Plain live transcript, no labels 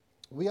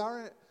We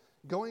are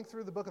going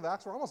through the book of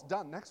Acts. We're almost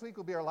done. Next week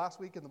will be our last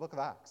week in the book of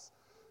Acts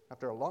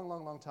after a long,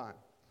 long, long time.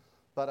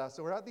 But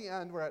so we're at the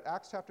end. We're at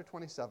Acts chapter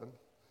 27.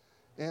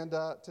 And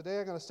today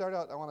I'm going to start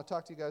out, I want to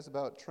talk to you guys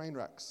about train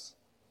wrecks.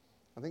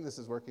 I think this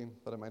is working,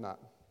 but it might not.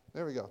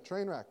 There we go.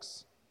 Train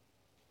wrecks.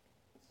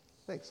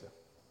 Thanks, Jeff.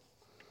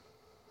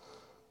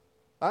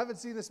 I haven't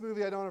seen this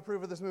movie. I don't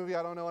approve of this movie.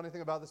 I don't know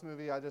anything about this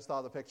movie. I just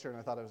saw the picture and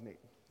I thought it was neat.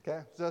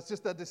 Okay? So it's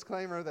just a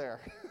disclaimer there.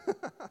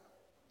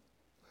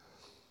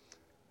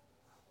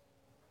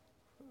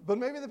 But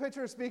maybe the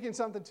picture is speaking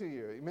something to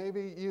you.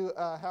 Maybe you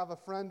have a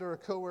friend or a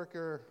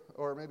coworker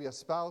or maybe a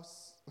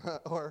spouse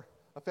or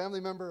a family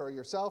member or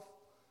yourself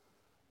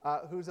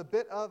who's a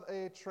bit of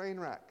a train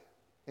wreck.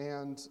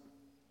 And,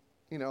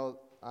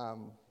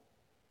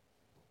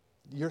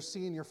 you're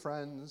seeing your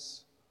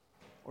friends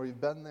or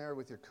you've been there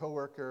with your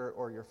coworker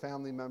or your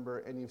family member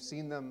and you've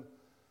seen them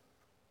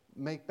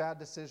make bad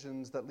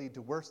decisions that lead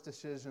to worse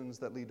decisions,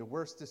 that lead to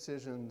worse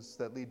decisions,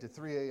 that lead to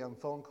 3 a.m.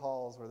 phone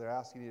calls where they're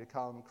asking you to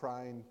come,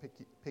 crying,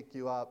 pick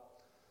you up.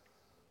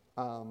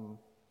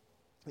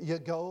 You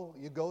go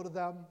to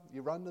them,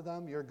 you run to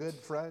them, you're a good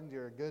friend,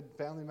 you're a good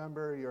family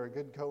member, you're a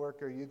good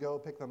coworker, you go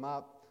pick them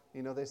up.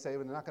 They say,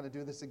 we're not going to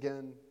do this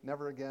again,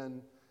 never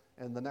again.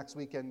 And the next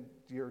weekend,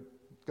 you're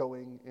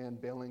going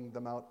and bailing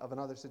them out of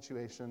another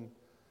situation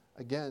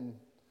again.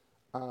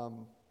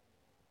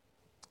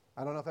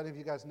 I don't know if any of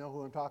you guys know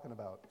who I'm talking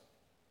about.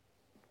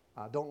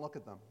 Don't look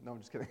at them. No, I'm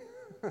just kidding.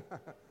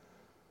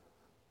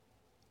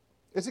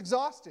 It's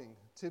exhausting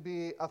to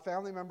be a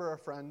family member or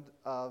friend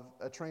of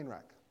a train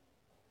wreck.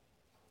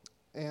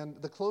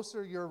 And the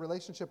closer your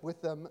relationship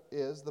with them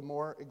is, the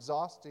more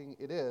exhausting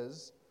it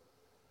is.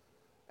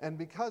 And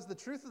because the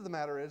truth of the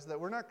matter is that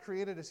we're not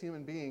created as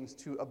human beings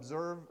to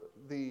observe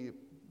the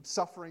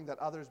suffering that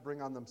others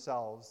bring on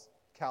themselves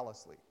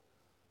callously.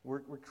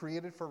 We're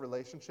created for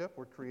relationship.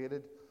 We're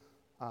created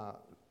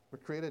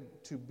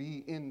to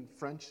be in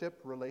friendship,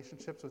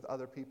 relationships with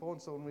other people.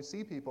 And so when we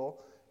see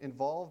people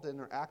involved in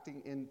or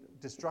acting in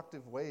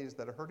destructive ways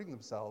that are hurting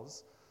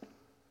themselves,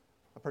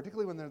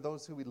 particularly when they're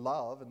those who we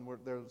love and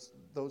there's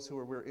those who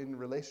we're in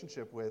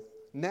relationship with,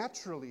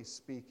 naturally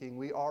speaking,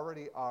 we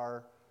already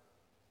are,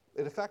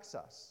 it affects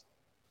us.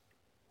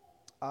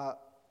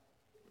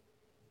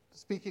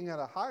 Speaking at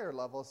a higher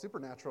level, a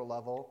supernatural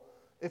level,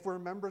 if we're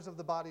members of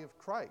the body of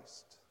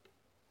Christ,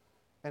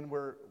 and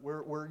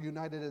we're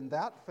united in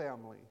that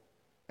family,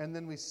 and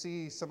then we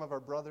see some of our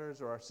brothers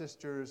or our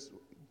sisters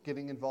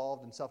getting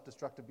involved in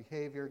self-destructive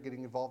behavior,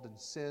 getting involved in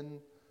sin,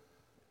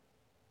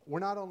 we're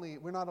not only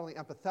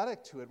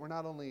empathetic to it, we're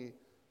not only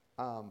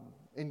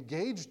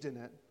engaged in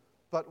it,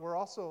 but we're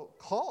also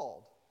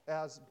called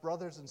as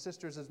brothers and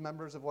sisters, as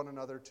members of one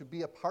another, to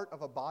be a part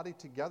of a body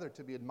together,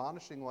 to be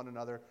admonishing one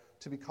another,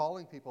 to be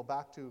calling people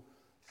back to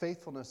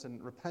faithfulness and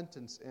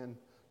repentance and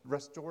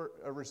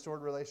a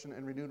restored relation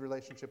and renewed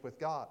relationship with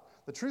God.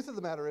 The truth of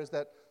the matter is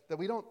that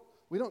we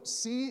don't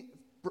see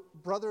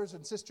brothers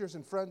and sisters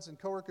and friends and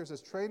coworkers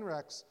as train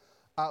wrecks.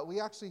 We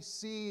actually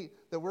see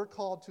that we're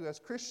called to, as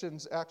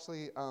Christians,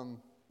 actually,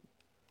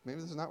 maybe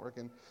this is not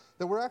working,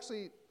 that we're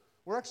actually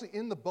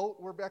in the boat,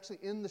 we're actually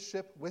in the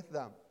ship with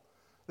them.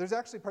 There's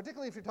actually,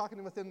 particularly if you're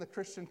talking within the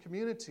Christian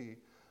community,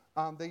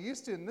 they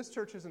used to, and this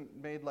church isn't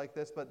made like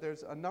this, but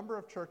there's a number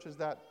of churches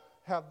that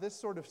have this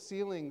sort of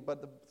ceiling,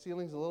 but the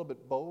ceiling's a little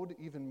bit bowed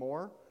even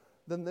more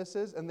than this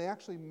is. And they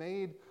actually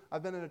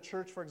I've been in a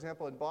church, for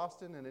example, in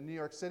Boston and in New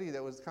York City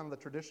that was kind of the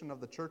tradition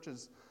of the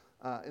churches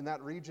in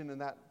that region in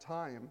that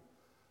time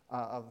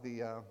of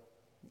the,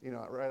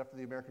 right after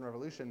the American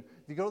Revolution.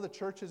 If you go to the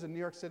churches in New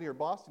York City or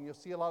Boston, you'll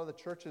see a lot of the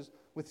churches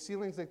with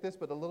ceilings like this,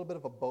 but a little bit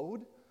of a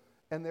bowed.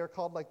 And they're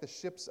called like the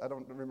ships, I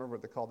don't remember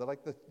what they're called. They're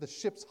like the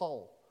ship's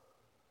hull.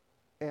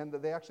 And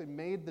they actually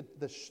made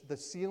the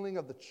ceiling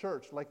of the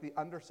church like the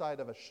underside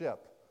of a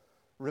ship,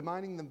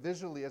 reminding them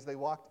visually as they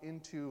walked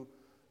into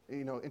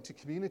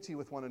community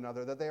with one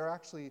another that they're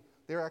actually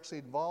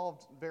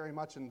involved very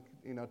much in,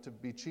 to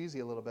be cheesy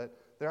a little bit,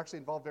 they're actually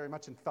involved very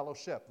much in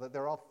fellowship, that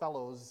they're all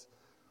fellows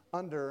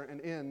under and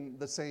in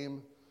the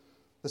same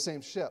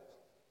ship.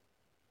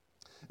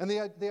 And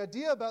the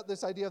idea about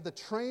this idea of the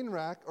train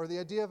wreck, or the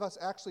idea of us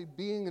actually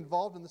being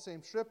involved in the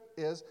same ship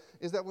is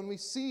that when we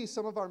see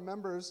some of our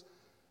members,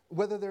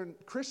 whether they're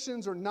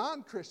Christians or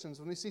non-Christians,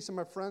 when we see some of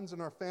our friends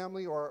and our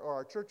family or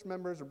our church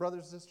members or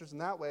brothers and sisters in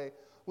that way,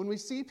 when we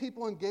see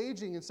people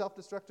engaging in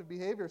self-destructive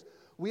behaviors,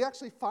 we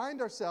actually find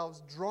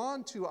ourselves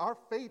drawn to, our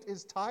fate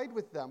is tied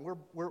with them.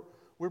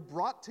 We're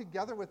brought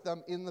together with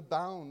them in the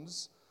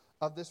bounds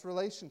of this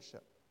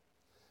relationship.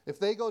 If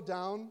they go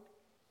down,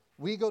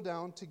 we go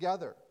down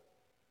together.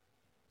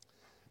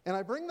 And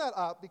I bring that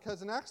up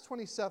because in Acts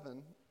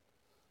 27,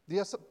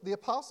 the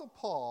Apostle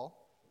Paul,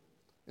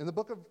 in the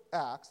book of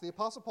Acts, the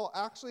Apostle Paul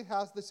actually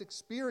has this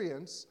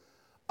experience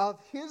of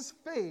his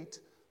fate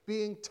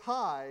being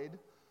tied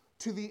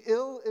to the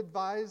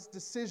ill-advised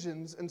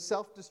decisions and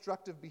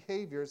self-destructive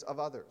behaviors of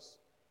others.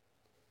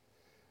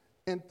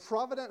 And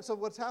so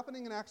what's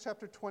happening in Acts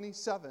chapter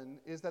 27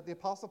 is that the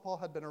Apostle Paul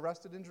had been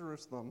arrested in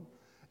Jerusalem,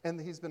 And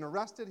he's been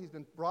arrested. He's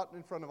been brought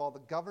in front of all the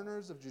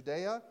governors of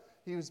Judea.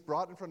 He was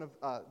brought in front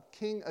of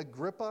King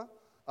Agrippa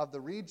of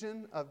the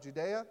region of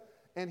Judea.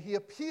 And he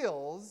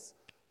appeals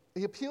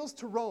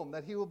to Rome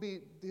that he'll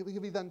be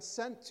then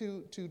sent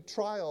to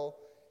trial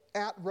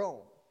at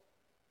Rome.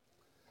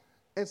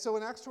 And so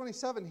in Acts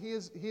 27, he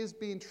is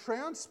being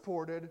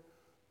transported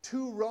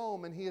to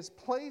Rome, and he is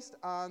placed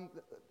on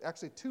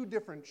actually 2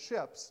 different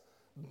ships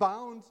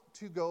bound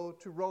to go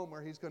to Rome,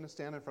 where he's going to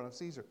stand in front of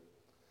Caesar.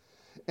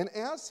 And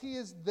as he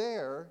is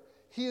there,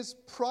 he is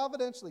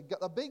providentially,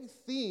 a big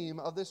theme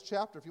of this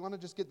chapter, if you want to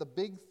just get the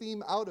big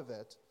theme out of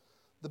it,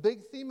 the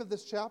big theme of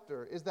this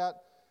chapter is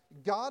that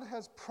God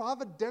has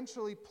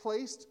providentially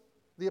placed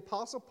the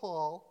Apostle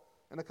Paul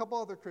and a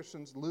couple other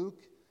Christians,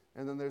 Luke,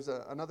 and then there's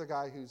another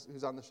guy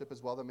who's on the ship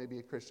as well that may be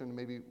a Christian,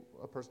 maybe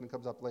a person who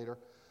comes up later.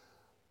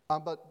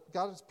 But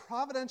God has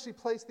providentially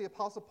placed the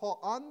Apostle Paul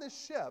on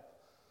this ship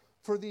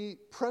for the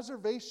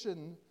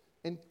preservation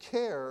and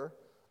care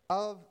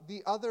of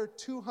the other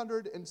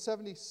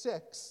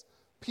 276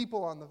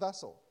 people on the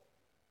vessel.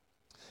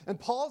 And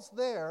Paul's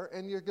there,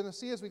 and you're going to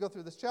see as we go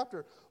through this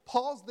chapter,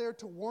 Paul's there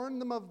to warn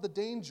them of the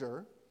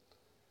danger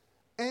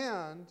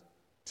and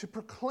to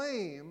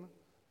proclaim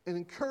and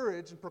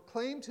encourage and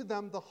proclaim to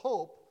them the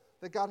hope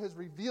that God has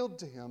revealed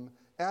to him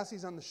as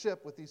he's on the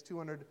ship with these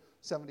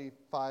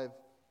 275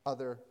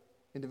 other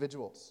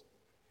individuals.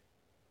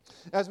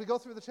 As we go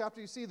through the chapter,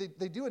 you see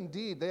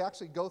they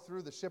actually go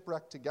through the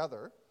shipwreck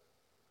together,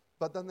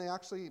 but then they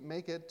actually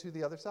make it to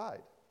the other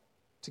side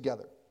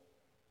together.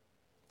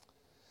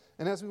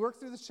 And as we work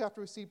through this chapter,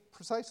 we see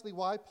precisely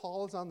why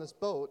Paul is on this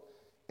boat,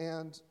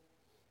 and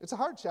it's a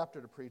hard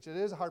chapter to preach. It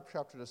is a hard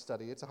chapter to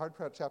study. It's a hard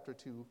chapter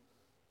to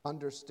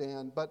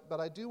understand, but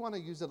I do want to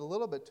use it a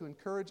little bit to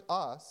encourage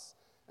us,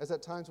 as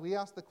at times we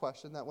ask the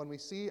question that when we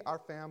see our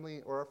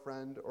family or a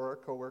friend or a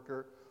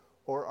coworker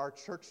or our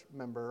church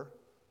member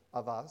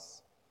of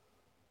us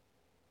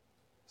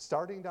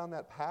starting down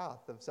that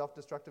path of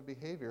self-destructive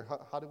behavior,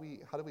 what do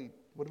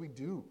we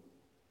do?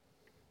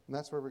 And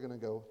that's where we're going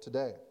to go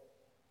today.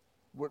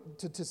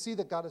 To see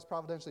that God has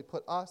providentially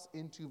put us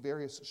into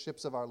various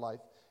ships of our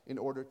life in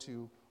order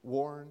to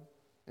warn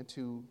and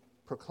to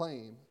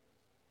proclaim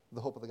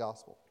the hope of the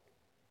gospel.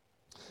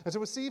 And so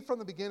we see from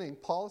the beginning,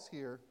 Paul's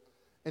here,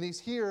 and he's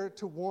here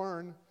to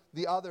warn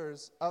the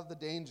others of the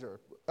danger.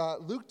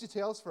 Luke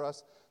details for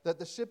us that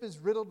the ship is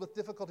riddled with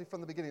difficulty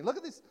from the beginning. Look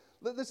at this.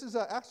 This is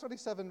Acts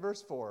 27,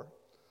 verse 4.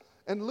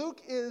 And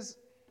Luke is,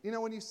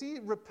 when you see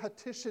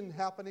repetition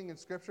happening in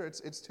Scripture,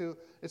 it's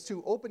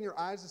to open your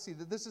eyes to see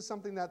that this is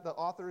something that the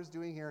author is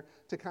doing here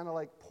to kind of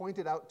like point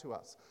it out to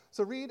us.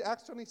 So read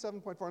Acts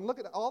 27.4 and look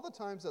at all the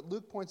times that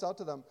Luke points out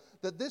to them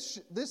that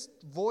this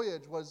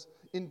voyage was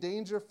in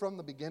danger from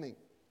the beginning.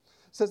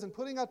 It says, in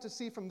putting out to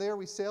sea from there,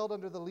 we sailed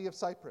under the lee of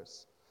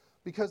Cyprus,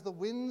 because the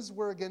winds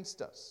were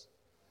against us.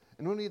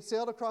 And when we had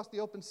sailed across the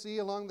open sea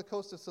along the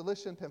coast of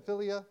Cilicia and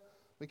Pamphylia,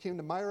 we came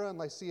to Myra and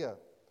Lycia.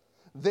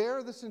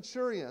 There the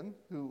centurion,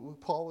 who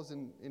Paul was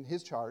in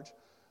his charge,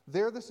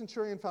 there the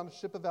centurion found a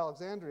ship of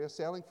Alexandria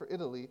sailing for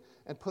Italy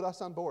and put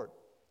us on board.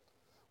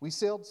 We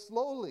sailed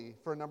slowly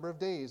for a number of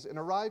days and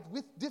arrived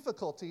with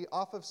difficulty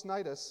off of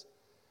Cnidus.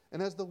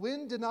 And as the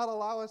wind did not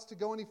allow us to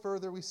go any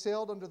further, we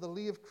sailed under the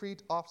lee of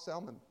Crete off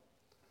Salmon.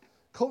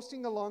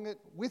 Coasting along it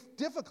with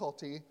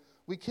difficulty,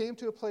 we came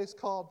to a place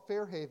called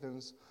Fair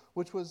Havens,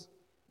 which was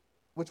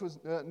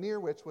near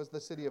which was the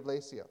city of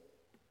Lasea.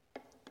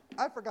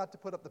 I forgot to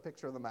put up the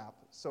picture of the map.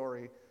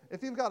 Sorry.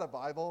 If you've got a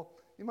Bible,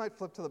 you might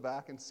flip to the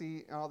back and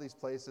see all these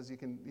places. You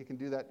can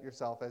do that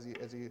yourself as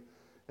you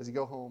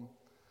go home.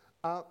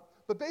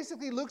 But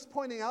basically, Luke's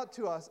pointing out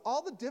to us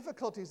all the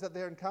difficulties that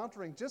they're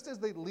encountering just as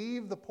they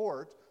leave the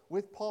port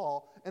with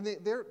Paul, and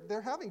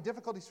they're having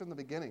difficulties from the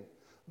beginning.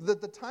 The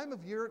time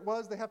of year it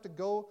was, they have to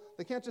go.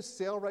 They can't just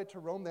sail right to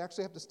Rome. They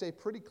actually have to stay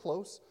pretty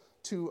close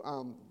to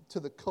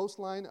the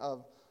coastline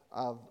of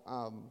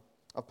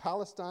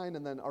Palestine,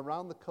 and then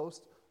around the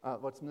coast,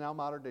 what's now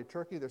modern-day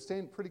Turkey. They're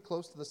staying pretty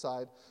close to the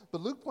side.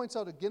 But Luke points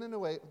out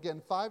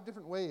again 5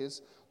 different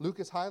ways Luke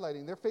is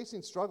highlighting they're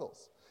facing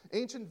struggles.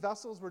 Ancient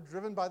vessels were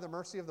driven by the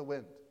mercy of the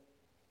wind.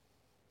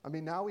 I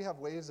mean, now we have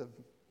ways of,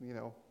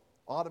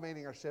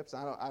 automating our ships.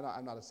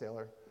 I'm not a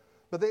sailor.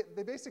 But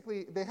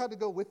they had to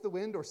go with the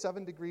wind or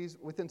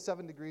within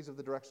 7 degrees of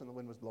the direction the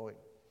wind was blowing.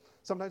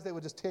 Sometimes they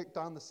would just take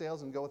down the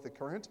sails and go with the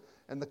current,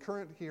 and the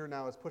current here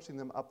now is pushing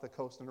them up the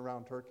coast and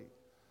around Turkey.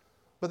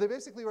 But they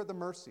basically were at the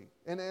mercy.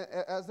 And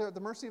as they're at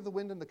the mercy of the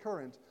wind and the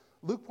current,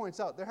 Luke points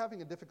out they're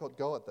having a difficult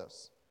go at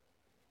this.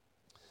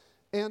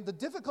 And the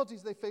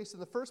difficulties they faced in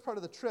the first part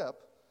of the trip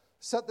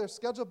set their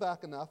schedule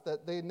back enough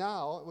that they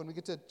now, when we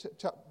get to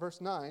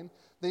verse 9,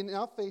 they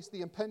now face the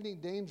impending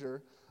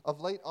danger of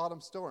late autumn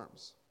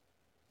storms.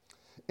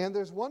 And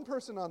there's one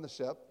person on the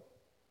ship.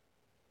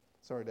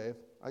 Sorry, Dave.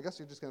 I guess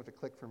you're just going to have to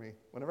click for me.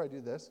 Whenever I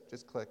do this,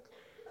 just click.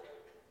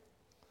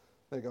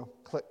 There you go.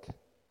 Click.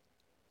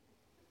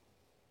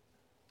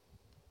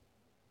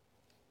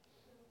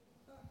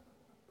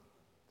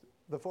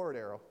 The forward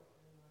arrow.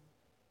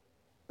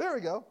 There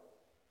we go.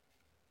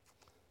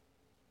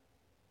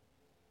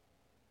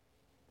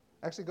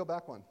 Actually, go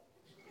back one.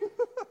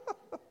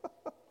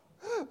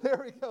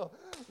 There we go.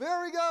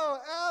 There we go.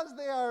 As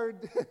they are,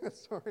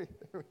 sorry,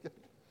 there we go.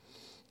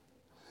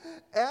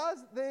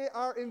 As they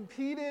are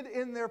impeded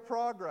in their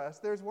progress,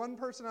 there's one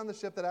person on the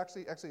ship that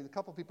actually a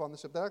couple people on the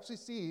ship that actually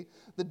see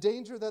the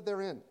danger that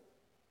they're in.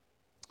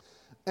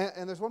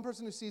 And there's one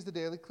person who sees the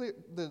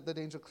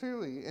danger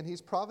clearly, and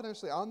he's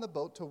providentially on the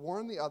boat to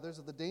warn the others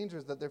of the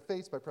dangers that they're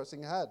faced by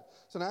pressing ahead.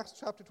 So in Acts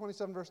chapter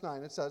 27, verse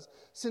 9, it says,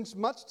 "Since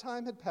much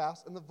time had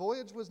passed and the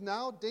voyage was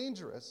now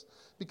dangerous,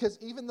 because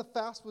even the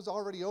fast was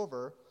already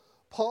over,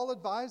 Paul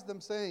advised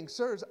them, saying,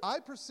 'Sirs, I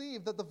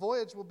perceive that the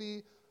voyage will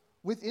be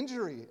with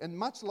injury and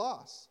much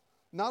loss,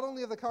 not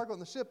only of the cargo on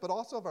the ship, but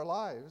also of our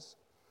lives.'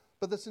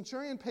 But the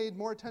centurion paid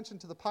more attention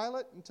to the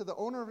pilot and to the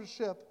owner of the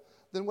ship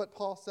than what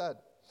Paul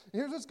said." And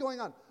here's what's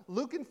going on.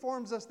 Luke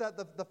informs us that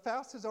the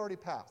fast has already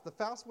passed. The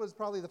fast was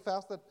probably the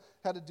fast that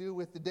had to do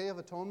with the Day of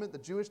Atonement, the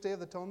Jewish Day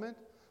of Atonement,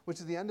 which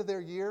is the end of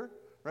their year,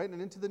 right,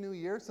 and into the new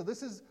year. So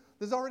this is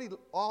already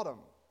autumn.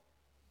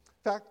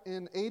 In fact,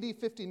 in AD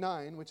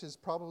 59, which is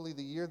probably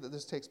the year that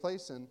this takes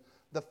place in,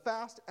 the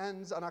fast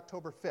ends on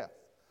October 5th.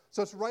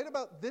 So it's right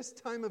about this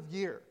time of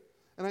year.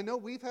 And I know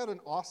we've had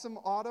an awesome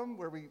autumn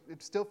where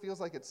it still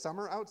feels like it's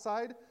summer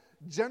outside.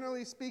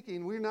 Generally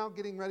speaking, we're now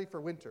getting ready for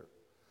winter.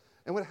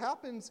 And what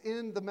happens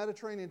in the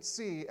Mediterranean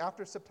Sea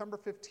after September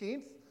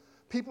 15th,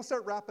 people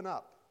start wrapping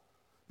up.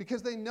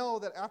 Because they know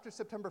that after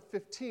September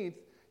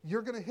 15th,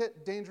 you're going to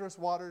hit dangerous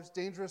waters,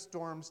 dangerous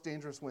storms,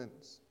 dangerous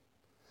winds.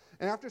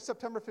 And after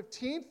September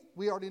 15th,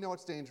 we already know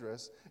it's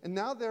dangerous. And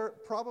now they're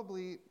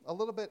probably a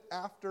little bit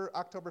after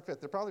October 5th.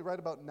 They're probably right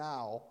about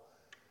now.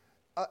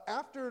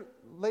 After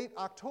late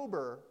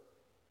October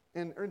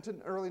and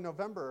into early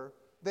November,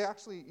 they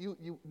actually,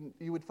 you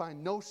would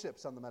find no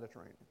ships on the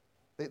Mediterranean.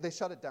 They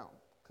shut it down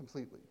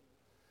completely.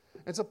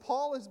 And so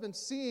Paul has been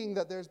seeing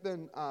that there's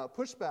been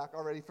pushback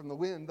already from the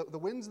wind. The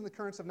winds and the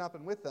currents have not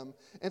been with them.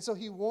 And so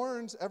he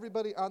warns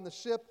everybody on the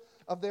ship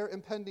of their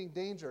impending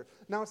danger.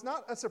 Now, it's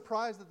not a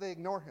surprise that they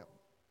ignore him.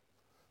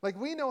 Like,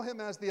 we know him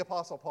as the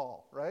Apostle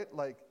Paul, right?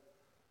 Like,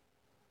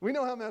 we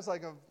know him as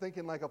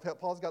thinking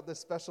Paul's got this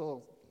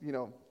special,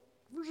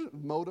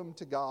 modem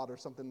to God or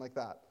something like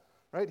that,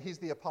 right? He's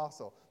the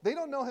apostle. They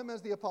don't know him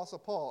as the Apostle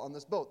Paul on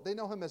this boat. They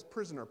know him as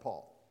prisoner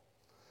Paul.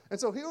 And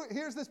so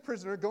here's this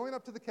prisoner going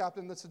up to the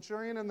captain, the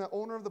centurion, and the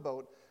owner of the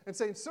boat, and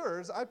saying,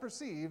 "Sirs, I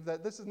perceive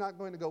that this is not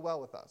going to go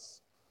well with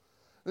us."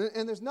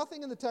 And there's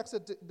nothing in the text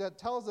that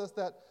tells us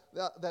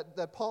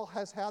that Paul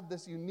has had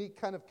this unique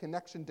kind of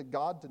connection to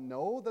God to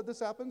know that this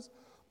happens.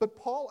 But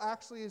Paul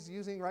actually is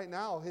using right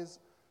now his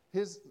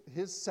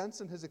sense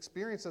and his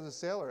experience as a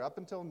sailor. Up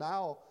until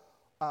now,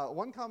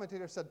 one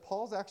commentator said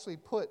Paul's actually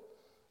put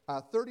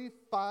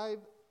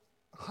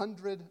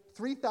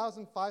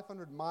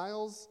 3,500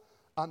 miles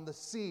on the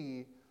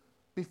sea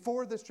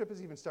before this trip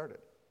has even started.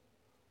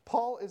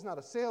 Paul is not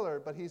a sailor,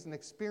 but he's an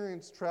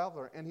experienced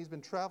traveler, and he's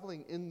been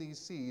traveling in these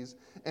seas,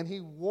 and he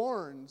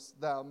warns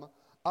them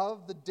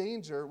of the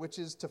danger which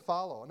is to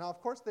follow. Now, of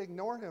course, they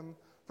ignore him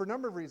for a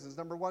number of reasons.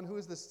 Number one, who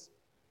is this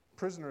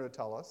prisoner to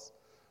tell us?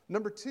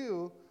 Number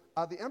two,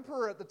 the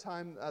emperor at the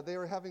time, they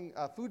were having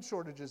food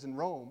shortages in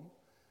Rome.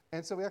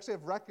 And so we actually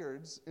have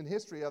records in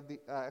history of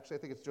actually I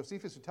think it's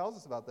Josephus who tells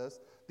us about this.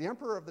 The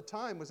emperor of the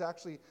time was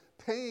actually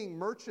paying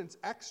merchants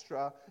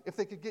extra if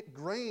they could get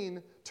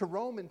grain to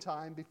Rome in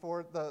time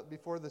before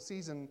the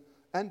season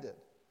ended.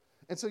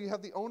 And so you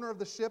have the owner of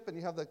the ship and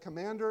you have the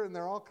commander, and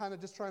they're all kind of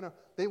just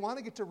they want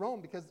to get to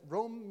Rome because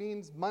Rome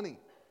means money.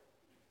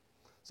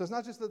 So it's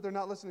not just that they're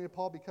not listening to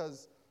Paul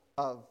because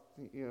of,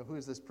 who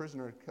is this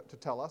prisoner to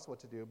tell us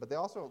what to do, but they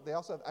also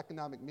have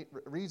economic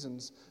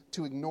reasons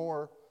to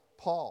ignore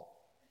Paul.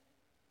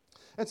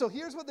 And so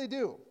here's what they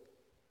do.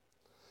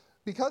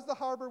 Because the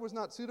harbor was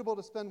not suitable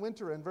to spend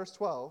winter in, verse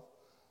 12,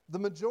 the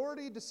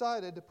majority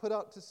decided to put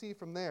out to sea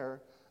from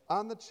there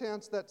on the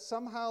chance that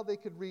somehow they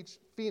could reach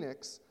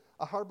Phoenix,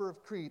 a harbor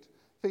of Crete,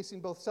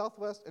 facing both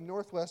southwest and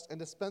northwest, and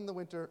to spend the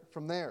winter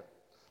from there.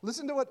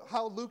 Listen to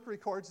how Luke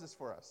records this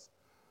for us.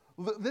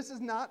 This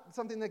is not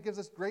something that gives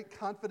us great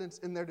confidence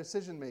in their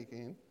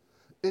decision-making.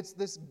 It's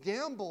this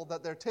gamble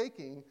that they're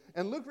taking,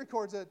 and Luke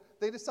records it.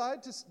 They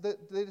decide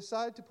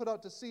to put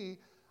out to sea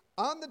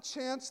on the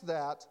chance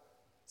that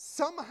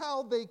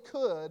somehow they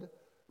could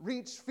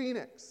reach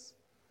Phoenix.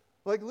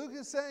 Like Luke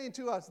is saying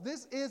to us,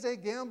 this is a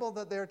gamble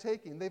that they're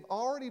taking. They've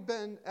already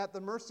been at the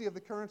mercy of the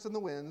currents and the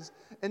winds,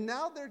 and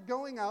now they're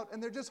going out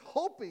and they're just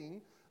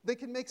hoping they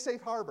can make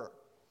safe harbor.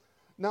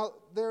 Now,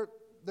 they're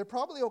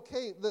probably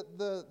okay.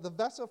 The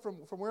vessel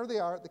from where they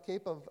are at the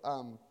Cape of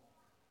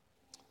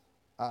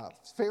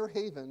Fair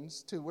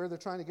Havens to where they're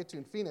trying to get to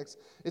in Phoenix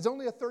is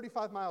only a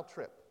 35-mile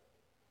trip.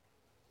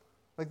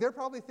 Like, they're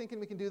probably thinking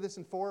we can do this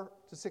in 4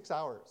 to 6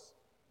 hours.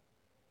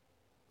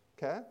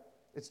 Okay?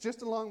 It's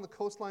just along the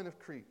coastline of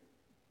Crete.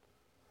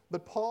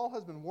 But Paul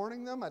has been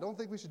warning them, I don't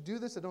think we should do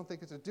this, I don't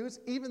think we should do this.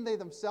 Even they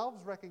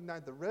themselves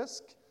recognize the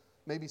risk.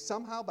 Maybe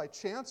somehow, by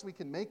chance, we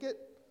can make it.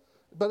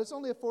 But it's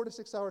only a 4 to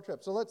 6 hour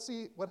trip. So let's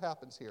see what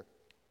happens here.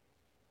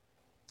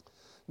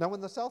 Now,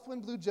 when the south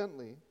wind blew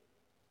gently,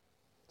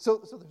 So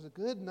there's a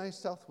good, nice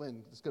south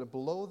wind that's going to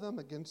blow them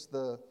against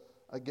the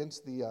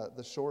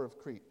shore of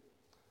Crete.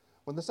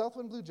 When the south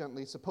wind blew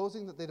gently,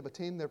 supposing that they'd have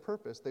attained their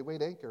purpose, they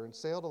weighed anchor and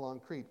sailed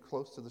along Crete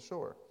close to the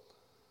shore.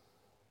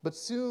 But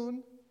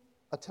soon,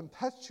 a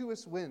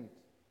tempestuous wind.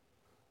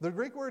 The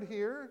Greek word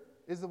here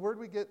is the word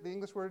we get, the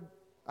English word.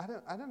 I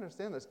don't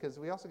understand this because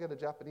we also get a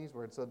Japanese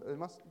word. So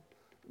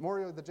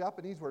the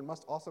Japanese word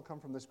must also come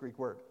from this Greek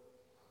word.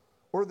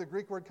 Or the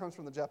Greek word comes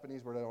from the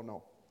Japanese word, I don't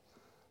know.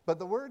 But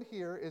the word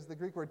here is the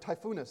Greek word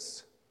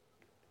typhoonus.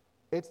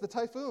 It's the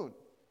typhoon.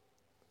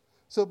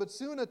 But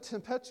soon a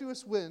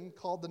tempestuous wind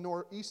called the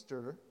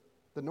northeaster,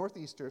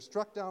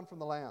 struck down from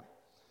the land.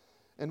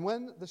 And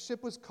when the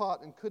ship was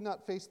caught and could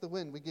not face the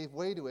wind, we gave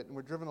way to it and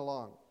were driven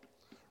along.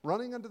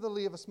 Running under the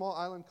lee of a small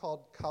island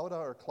called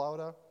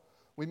Clauda,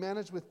 we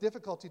managed with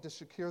difficulty to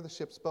secure the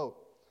ship's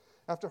boat.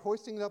 After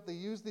hoisting it up, they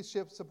used the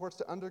ship's supports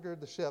to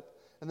undergird the ship,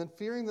 and then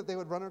fearing that they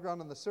would run aground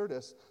on the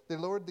Syrtis, they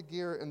lowered the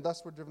gear and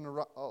thus were driven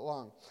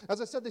along.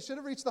 As I said, they should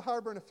have reached the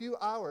harbor in a few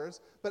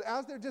hours, but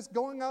as they're just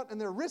going out and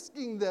they're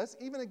risking this,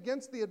 even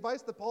against the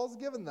advice that Paul's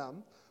given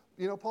them,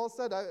 Paul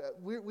said,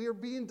 we are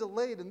being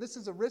delayed, and this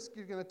is a risk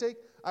you're going to take.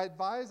 I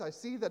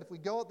see that if we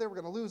go out there,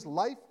 we're going to lose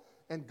life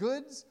and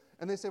goods.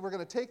 And they say, we're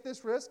going to take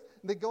this risk.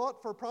 And they go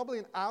out for probably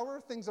an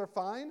hour. Things are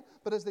fine.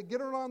 But as they get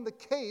around the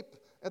cape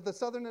at the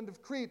southern end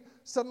of Crete,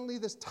 suddenly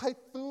this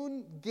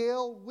typhoon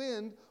gale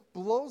wind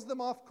blows them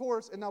off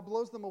course and now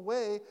blows them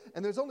away.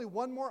 And there's only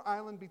one more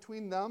island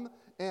between them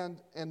and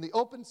the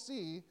open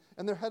sea.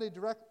 And they're headed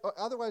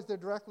otherwise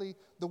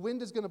the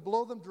wind is going to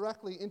blow them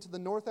directly into the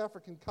North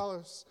African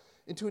coast,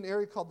 into an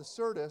area called the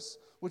Syrtis,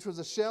 which was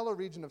a shallow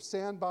region of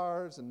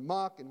sandbars and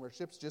muck and where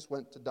ships just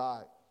went to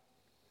die.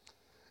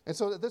 And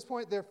so at this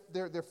point, they're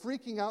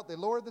freaking out. They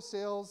lower the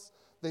sails.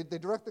 They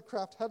direct the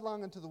craft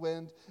headlong into the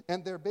wind.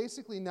 And they're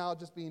basically now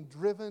just being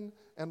driven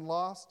and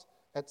lost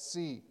at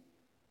sea.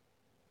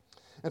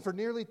 And for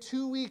nearly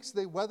 2 weeks,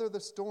 they weather the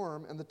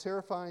storm and the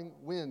terrifying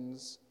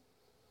winds.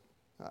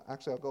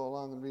 Actually, I'll go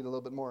along and read a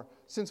little bit more.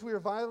 Since we were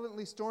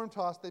violently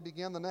storm-tossed, they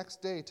began the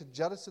next day to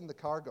jettison the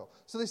cargo.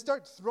 So they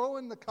start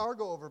throwing the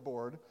cargo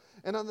overboard.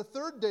 And on the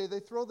third day, they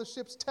throw the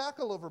ship's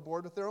tackle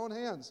overboard with their own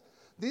hands.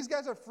 These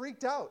guys are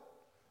freaked out.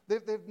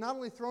 They've not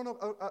only thrown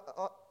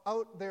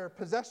out their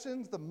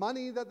possessions, the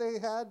money that they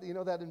had,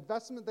 that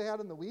investment they had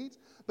in the wheat,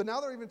 but now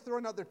they're even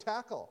throwing out their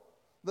tackle,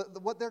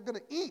 what they're going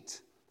to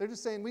eat. They're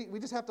just saying, we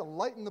just have to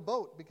lighten the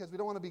boat because we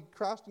don't want to be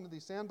crashed into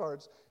these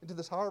sandbars, into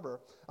this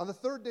harbor. On the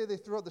third day, they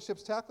threw out the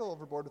ship's tackle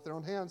overboard with their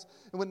own hands.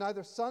 And when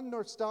neither sun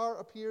nor star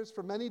appears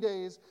for many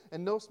days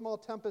and no small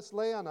tempest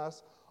lay on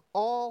us,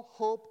 all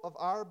hope of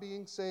our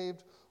being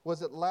saved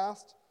was at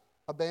last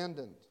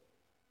abandoned.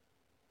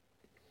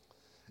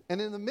 And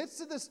in the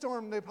midst of this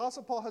storm, the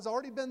Apostle Paul has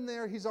already been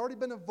there. He's already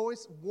been a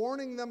voice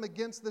warning them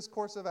against this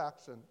course of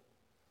action.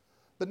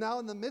 But now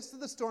in the midst of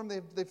the storm,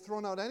 they've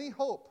thrown out any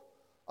hope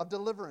of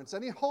deliverance,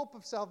 any hope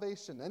of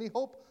salvation, any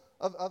hope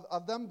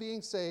of them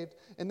being saved.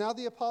 And now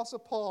the Apostle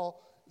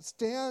Paul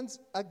stands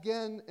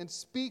again and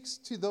speaks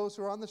to those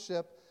who are on the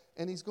ship,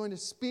 and he's going to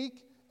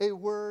speak a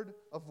word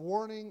of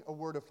warning, a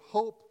word of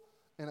hope,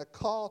 and a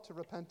call to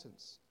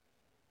repentance.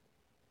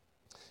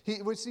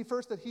 We see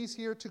first that he's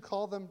here to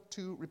call them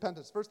to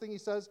repentance. First thing he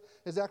says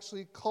is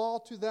actually call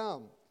to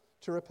them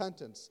to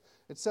repentance.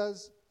 It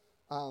says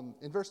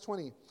in verse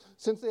 20,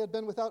 since they had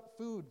been without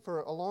food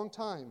for a long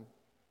time,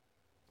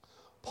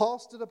 Paul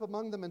stood up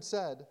among them and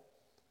said,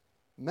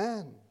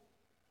 men,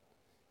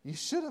 you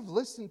should have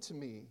listened to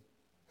me.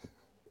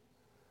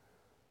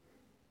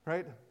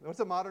 Right? What's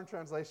a modern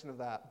translation of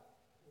that?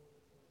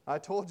 I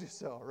told you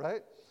so,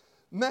 right?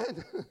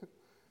 Men,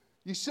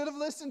 you should have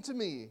listened to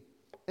me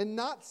and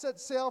not set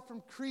sail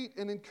from Crete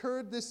and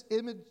incurred this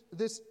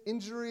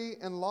injury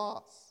and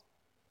loss.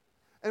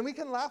 And we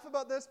can laugh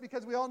about this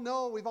because we all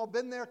know, we've all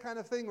been there kind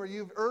of thing where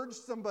you've urged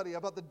somebody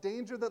about the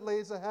danger that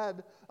lays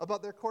ahead,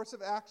 about their course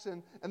of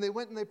action, and they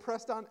went and they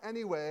pressed on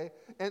anyway,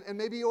 and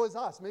maybe it was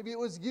us, maybe it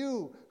was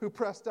you who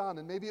pressed on,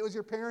 and maybe it was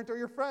your parent or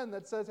your friend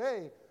that says,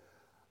 hey,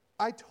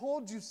 I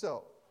told you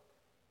so.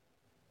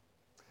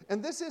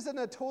 And this isn't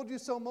a told you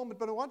so moment,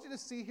 but I want you to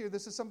see here,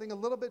 this is something a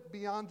little bit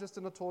beyond just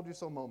an I told you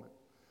so moment.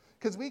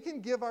 Because we can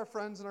give our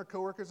friends and our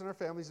coworkers and our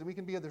families, and we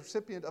can be the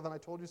recipient of an I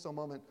told you so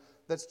moment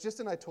that's just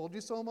an I told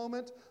you so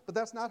moment, but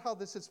that's not how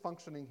this is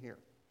functioning here.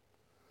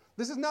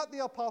 This is not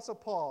the Apostle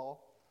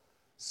Paul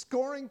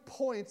scoring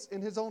points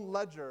in his own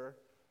ledger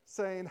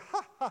saying,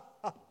 ha, ha,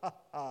 ha, ha,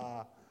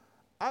 ha,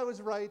 I was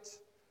right,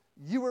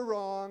 you were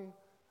wrong,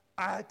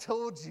 I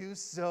told you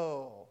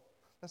so.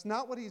 That's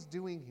not what he's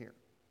doing here.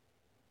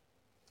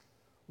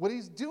 What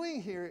he's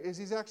doing here is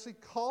he's actually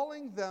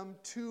calling them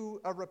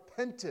to a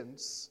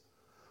repentance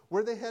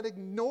where they had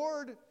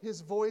ignored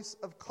his voice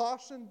of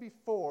caution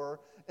before,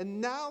 and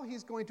now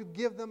he's going to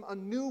give them a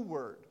new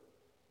word.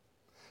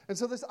 And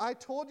so this I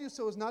told you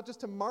so is not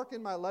just to mark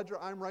in my ledger,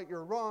 I'm right,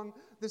 you're wrong.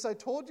 This I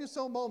told you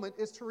so moment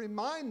is to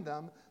remind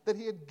them that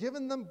he had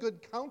given them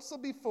good counsel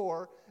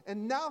before,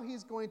 and now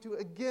he's going to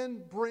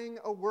again bring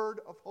a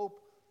word of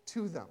hope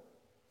to them.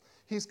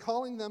 He's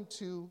calling them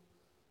to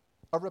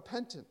a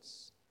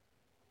repentance.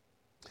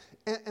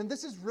 And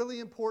this is really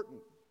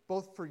important,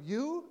 both for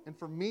you and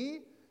for me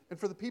and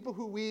for the people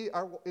who we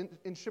are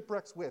in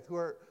shipwrecks with, who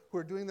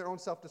are doing their own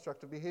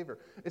self-destructive behavior.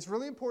 It's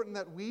really important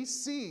that we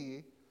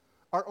see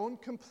our own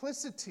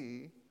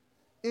complicity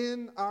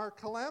in our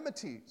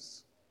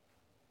calamities.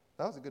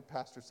 That was a good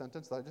pastor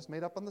sentence that I just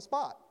made up on the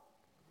spot.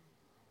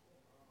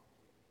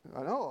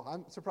 I know,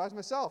 I'm surprised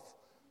myself.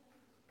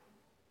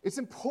 It's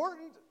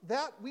important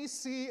that we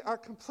see our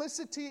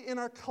complicity in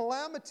our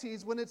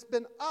calamities when it's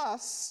been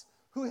us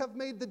who have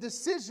made the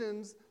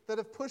decisions that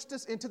have pushed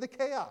us into the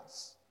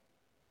chaos.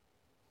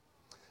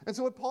 And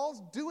so what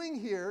Paul's doing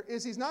here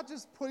is he's not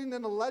just putting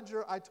in a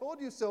ledger, I told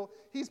you so,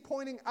 he's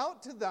pointing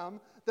out to them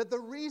that the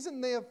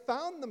reason they have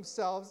found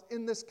themselves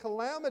in this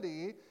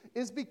calamity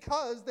is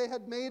because they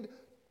had made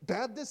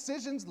bad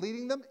decisions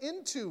leading them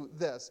into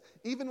this.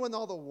 Even when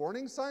all the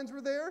warning signs were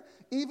there,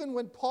 even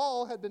when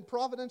Paul had been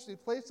providentially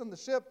placed on the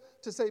ship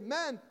to say,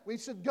 men, we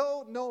should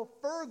go no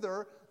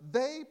further,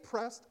 they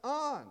pressed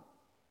on.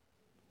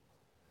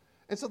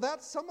 And so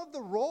that's some of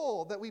the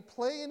role that we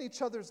play in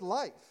each other's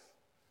life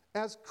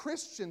as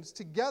Christians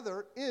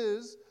together,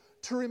 is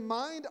to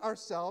remind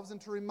ourselves and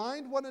to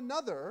remind one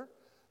another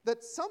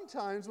that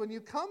sometimes when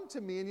you come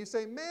to me and you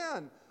say,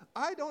 man,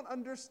 I don't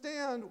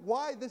understand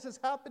why this is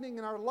happening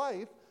in our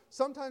life,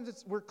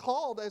 sometimes we're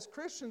called as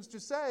Christians to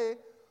say,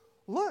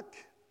 look,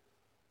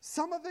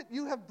 some of it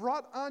you have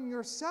brought on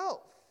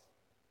yourself.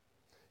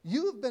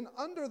 You've been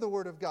under the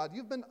Word of God.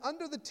 You've been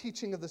under the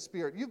teaching of the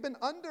Spirit. You've been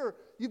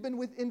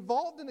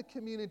involved in a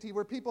community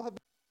where people have been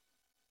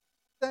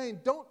saying,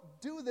 don't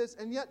do this,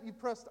 and yet you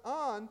pressed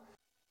on.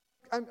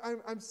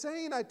 I'm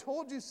saying I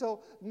told you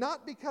so,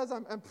 not because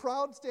I'm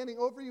proud standing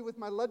over you with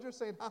my ledger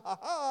saying, ha, ha,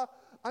 ha.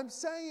 I'm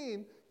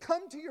saying,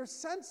 come to your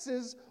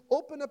senses,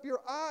 open up your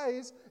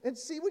eyes, and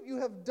see what you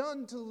have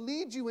done to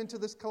lead you into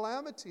this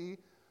calamity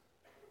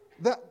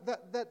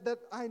that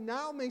I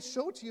now may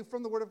show to you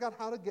from the Word of God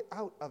how to get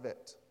out of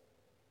it.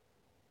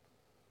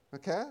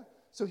 Okay?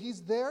 So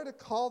he's there to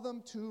call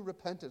them to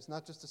repentance,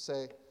 not just to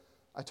say,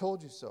 I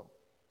told you so.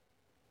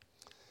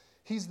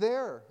 He's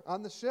there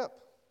on the ship.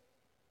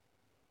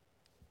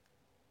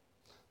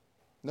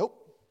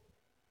 Nope.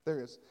 There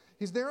he is.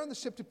 He's there on the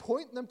ship to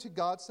point them to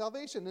God's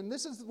salvation. And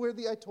this is where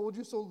the I told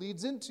you so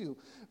leads into.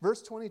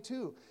 Verse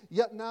 22.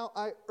 Yet now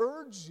I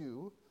urge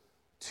you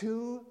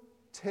to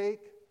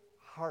take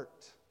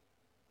heart.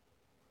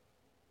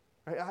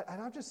 Right? I'm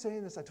not just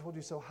saying this, I told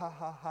you so, ha,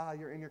 ha, ha,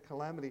 you're in your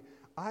calamity.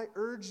 I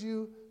urge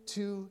you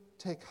to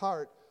take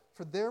heart,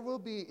 for there will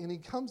be, and he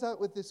comes out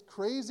with this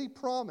crazy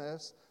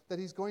promise that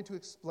he's going to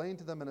explain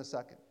to them in a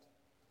second.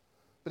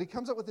 But he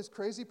comes up with this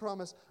crazy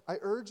promise, I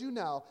urge you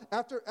now,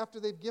 after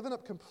they've given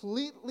up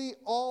completely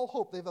all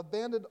hope, they've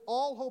abandoned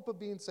all hope of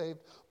being saved,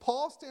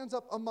 Paul stands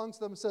up amongst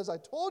them and says, I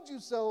told you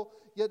so,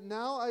 yet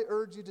now I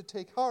urge you to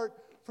take heart,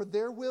 for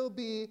there will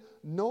be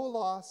no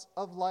loss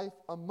of life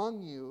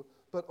among you,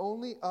 but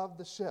only of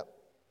the ship.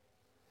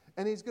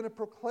 And he's going to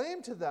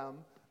proclaim to them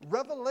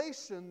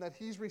revelation that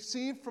he's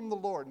received from the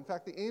Lord. In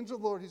fact, the angel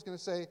of the Lord, he's going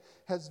to say,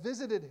 has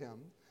visited him,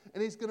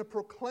 and he's going to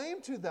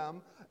proclaim to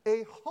them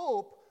a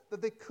hope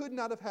that they could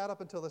not have had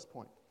up until this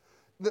point.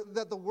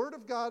 That the Word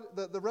of God,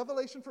 the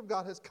revelation from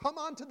God has come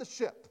onto the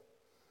ship.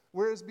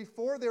 Whereas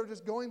before they were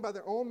just going by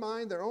their own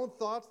mind, their own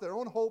thoughts, their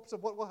own hopes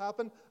of what will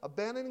happen,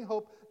 abandoning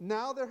hope.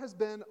 Now there has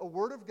been a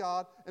Word of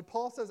God. And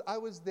Paul says, I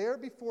was there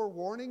before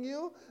warning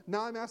you.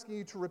 Now I'm asking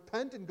you to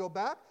repent and go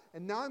back.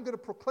 And now I'm going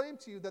to proclaim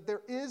to you that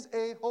there is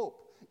a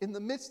hope. In the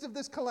midst of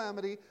this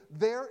calamity,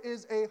 there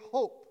is a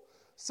hope.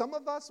 Some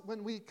of us,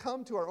 when we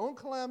come to our own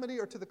calamity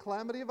or to the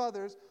calamity of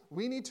others,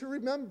 we need to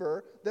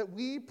remember that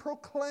we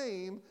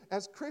proclaim,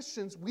 as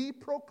Christians, we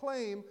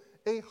proclaim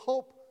a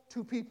hope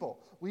to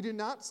people. We do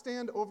not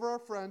stand over our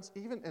friends,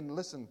 and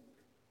listen,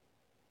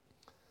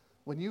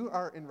 when you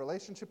are in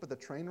relationship with a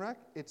train wreck,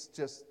 it's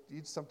just,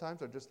 you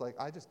sometimes are just like,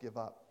 I just give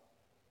up.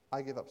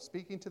 I give up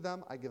speaking to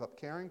them. I give up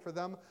caring for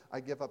them. I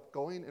give up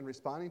going and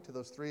responding to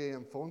those 3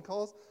 a.m. phone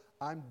calls.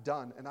 I'm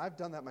done, and I've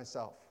done that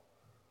myself.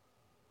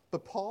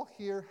 But Paul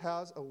here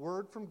has a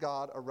word from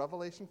God, a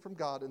revelation from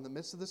God in the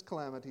midst of this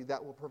calamity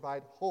that will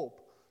provide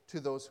hope to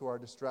those who are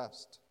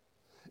distressed.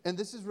 And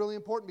this is really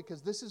important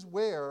because this is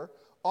where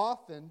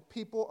often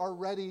people are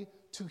ready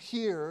to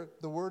hear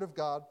the word of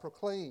God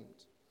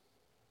proclaimed.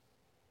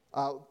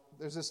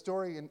 There's a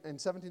story in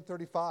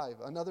 1735,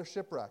 another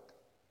shipwreck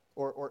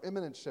or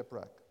imminent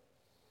shipwreck.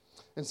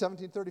 In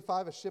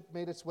 1735, a ship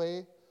made its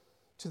way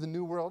to the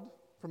New World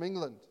from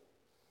England.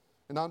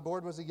 And on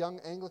board was a young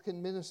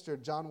Anglican minister,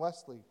 John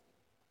Wesley,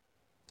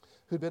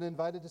 who'd been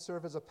invited to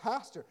serve as a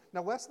pastor.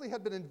 Now, Wesley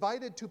had been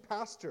invited to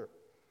pastor,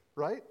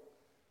 right?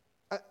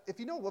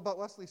 If you know about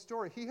Wesley's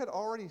story, he had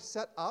already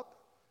set up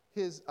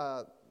his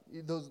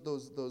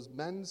those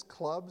men's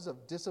clubs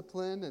of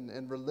discipline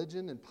and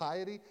religion and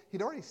piety.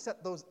 He'd already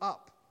set those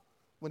up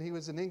when he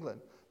was in England.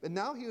 And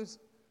now he was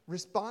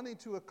responding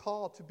to a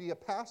call to be a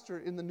pastor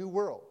in the New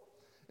World.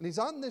 And he's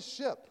on this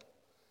ship.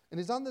 And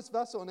he's on this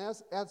vessel, and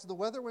as the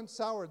weather went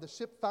sour, the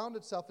ship found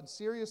itself in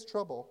serious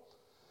trouble.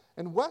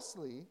 And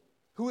Wesley,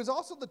 who is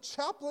also the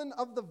chaplain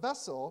of the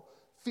vessel,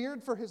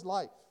 feared for his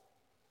life.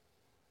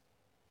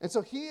 And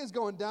so he is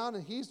going down,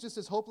 and he's just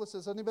as hopeless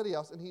as anybody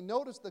else. And he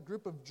noticed the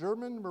group of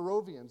German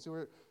Moravians, who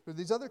were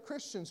these other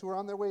Christians who were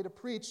on their way to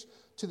preach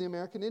to the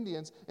American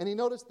Indians. And he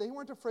noticed they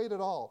weren't afraid at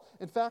all.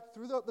 In fact,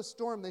 throughout the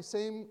storm, they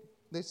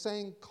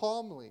sang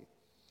calmly.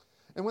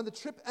 And when the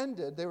trip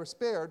ended, they were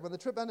spared. When the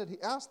trip ended,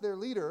 he asked their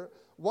leader,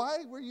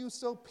 "Why were you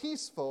so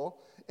peaceful?"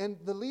 And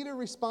the leader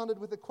responded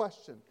with a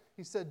question.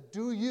 He said,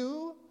 "Do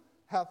you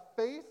have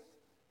faith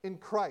in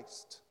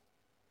Christ?"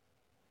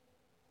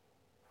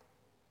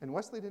 And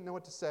Wesley didn't know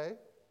what to say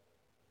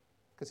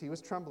because he was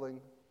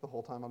trembling the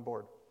whole time on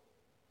board.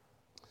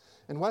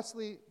 And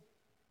Wesley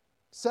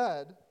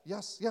said,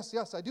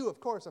 yes, I do. Of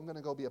course, I'm going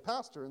to go be a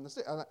pastor in the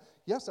city.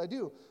 Yes, I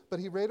do. But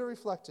he later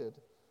reflected,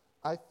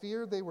 I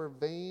fear they were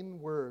vain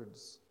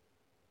words.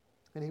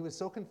 And he was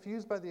so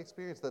confused by the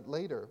experience that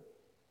later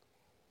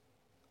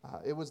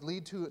it was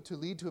lead to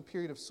a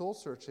period of soul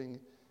searching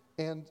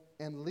and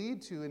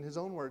lead to, in his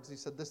own words, he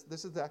said,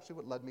 this is actually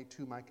what led me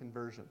to my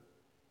conversion.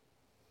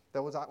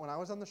 That was when I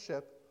was on the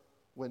ship,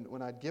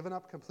 when I'd given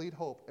up complete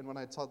hope, and when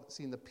I'd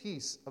seen the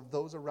peace of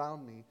those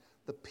around me,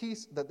 the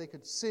peace that they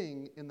could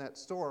sing in that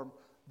storm,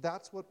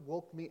 that's what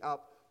woke me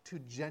up to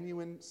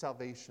genuine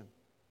salvation.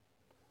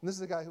 And this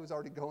is a guy who was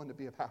already going to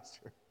be a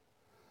pastor.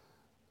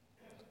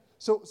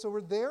 So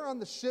we're there on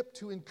the ship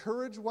to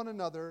encourage one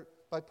another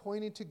by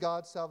pointing to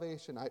God's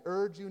salvation. I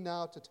urge you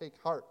now to take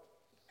heart.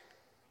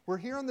 We're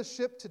here on the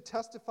ship to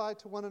testify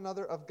to one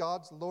another of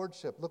God's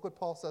lordship. Look what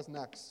Paul says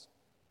next.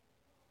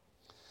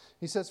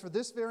 He says, "For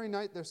this very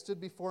night there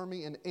stood before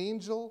me an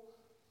angel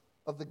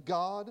of the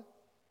God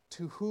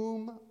to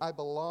whom I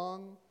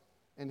belong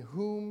and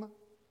whom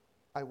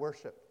I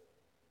worship."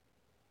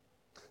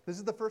 This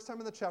is the first time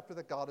in the chapter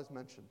that God is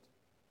mentioned.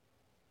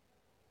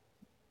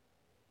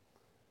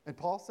 And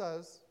Paul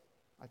says,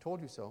 I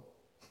told you so.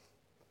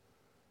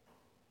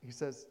 He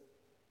says,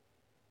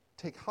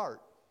 take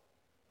heart,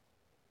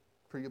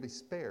 for you'll be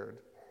spared.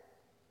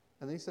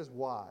 And then he says,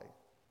 why?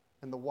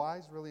 And the why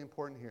is really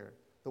important here.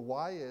 The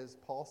why is,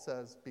 Paul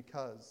says,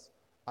 because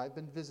I've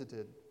been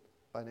visited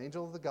by an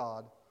angel of the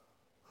God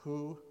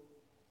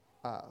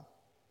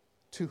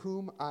to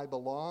whom I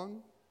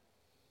belong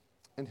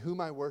and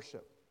whom I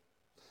worship.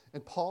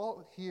 And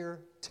Paul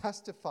here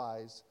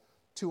testifies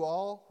to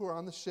all who are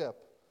on the ship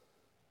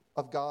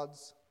of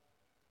God's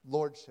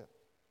lordship.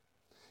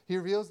 He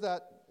reveals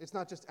that it's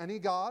not just any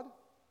God,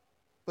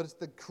 but it's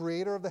the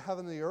creator of the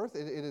heaven and the earth.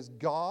 It is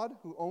God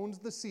who owns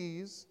the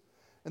seas,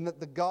 and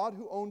that the God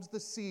who owns the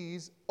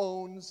seas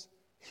owns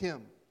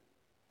him.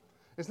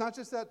 It's not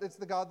just that it's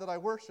the God that I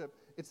worship,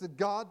 it's the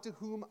God to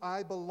whom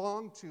I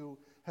belong to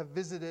have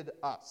visited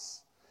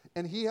us.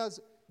 And he has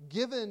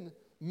given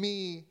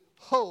me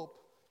hope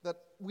that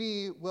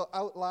we will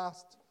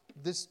outlast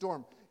this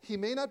storm. He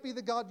may not be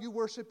the God you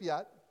worship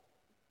yet,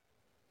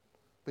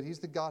 but he's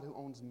the God who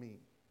owns me.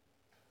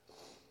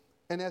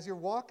 And as you're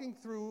walking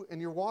through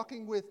and you're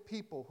walking with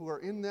people who are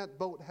in that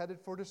boat headed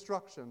for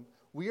destruction,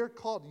 we are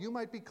called, you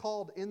might be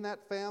called in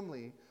that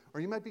family,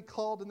 or you might be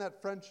called in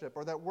that friendship,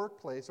 or that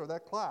workplace, or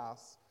that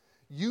class.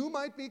 You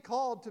might be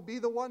called to be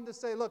the one to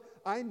say, look,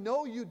 I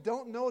know you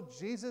don't know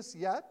Jesus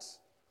yet,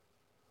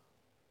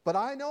 but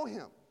I know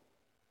him.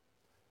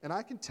 And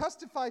I can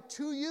testify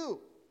to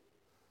you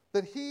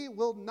that he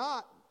will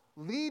not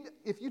lead,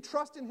 if you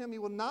trust in him, he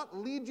will not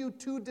lead you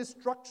to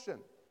destruction,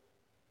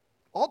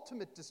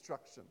 ultimate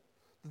destruction.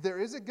 There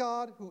is a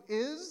God who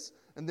is,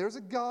 and there's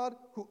a God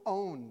who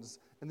owns,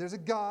 and there's a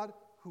God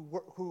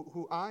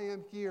who I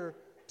am here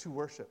to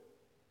worship.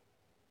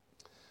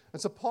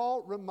 And so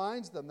Paul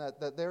reminds them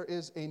that there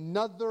is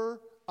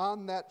another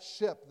on that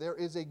ship. There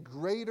is a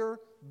greater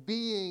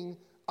being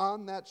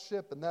on that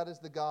ship, and that is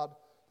the God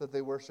that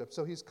they worship.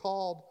 So he's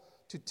called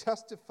to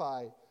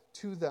testify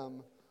to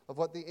them of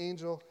what the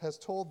angel has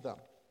told them.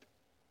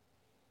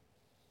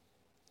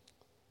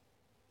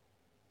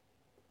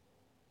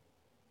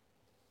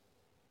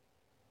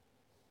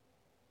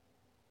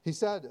 He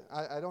said,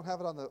 I don't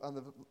have it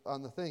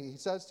on the thing. He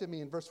says to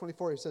me in verse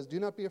 24, he says, "Do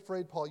not be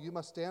afraid, Paul. You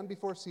must stand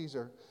before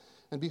Caesar.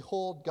 And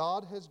behold,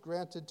 God has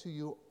granted to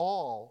you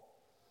all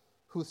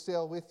who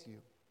sail with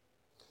you.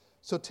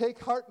 So take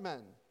heart,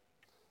 men,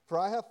 for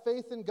I have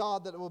faith in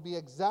God that it will be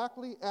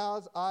exactly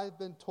as I've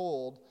been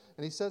told."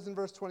 And he says in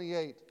verse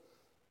 28,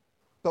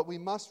 "But we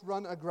must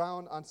run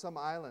aground on some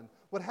island."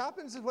 What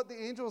happens is what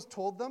the angel has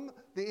told them.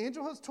 The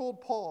angel has told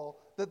Paul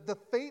that the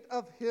fate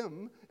of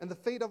him and the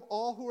fate of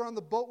all who are on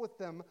the boat with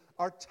them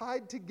are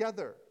tied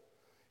together.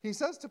 He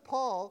says to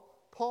Paul,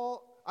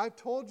 I've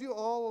told you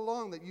all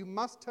along that you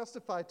must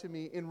testify to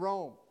me in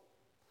Rome.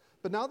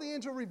 But now the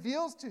angel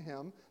reveals to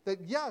him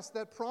that yes,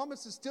 that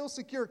promise is still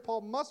secure.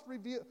 Paul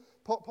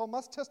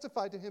must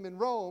testify to him in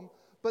Rome,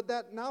 but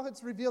that now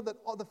it's revealed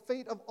that the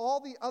fate of all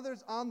the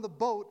others on the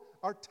boat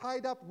are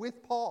tied up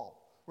with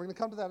Paul. We're going to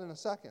come to that in a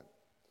second.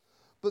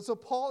 But so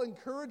Paul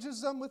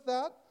encourages them with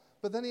that,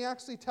 but then he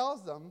actually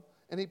tells them,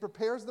 and he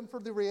prepares them for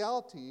the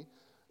reality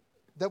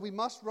that we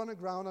must run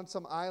aground on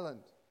some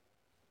island.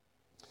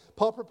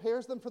 Paul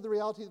prepares them for the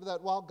reality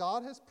that while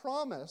God has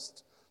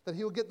promised that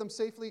he'll get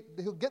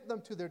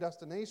them to their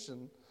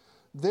destination,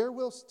 there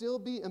will still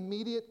be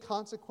immediate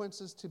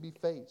consequences to be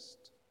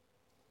faced.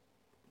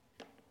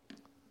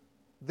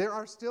 There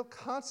are still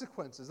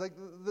consequences. Like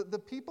the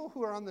people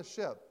who are on the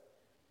ship,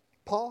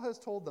 Paul has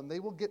told them they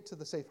will get to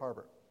the safe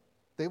harbor.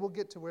 They will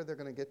get to where they're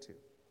going to get to.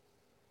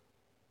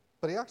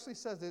 But he actually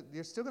says that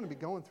you're still going to be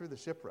going through the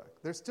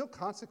shipwreck. There's still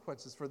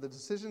consequences for the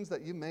decisions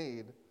that you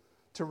made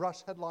to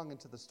rush headlong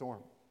into the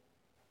storm.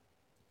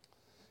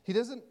 He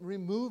doesn't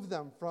remove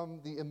them from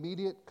the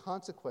immediate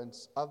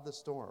consequence of the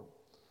storm.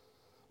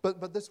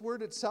 But this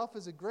word itself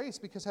is a grace,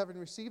 because having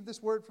received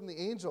this word from the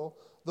angel,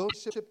 those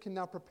ship can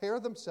now prepare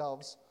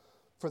themselves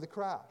for the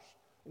crash.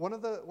 One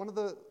of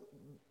the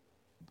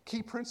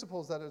key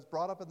principles that is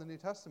brought up in the New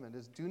Testament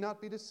is do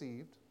not be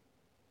deceived.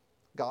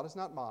 God is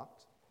not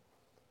mocked.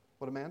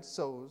 What a man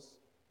sows,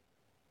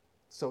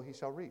 so he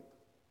shall reap.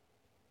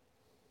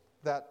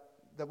 That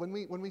when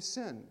we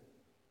sin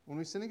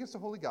against a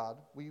holy God,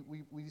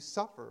 we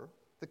suffer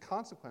the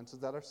consequences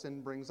that our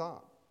sin brings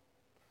on.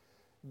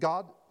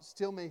 God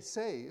still may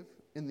save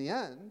in the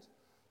end,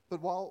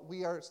 but while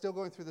we are still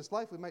going through this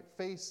life, we might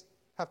face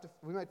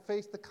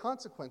the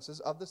consequences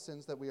of the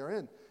sins that we are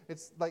in.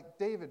 It's like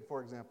David,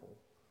 for example.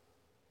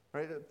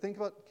 Right? Think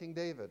about King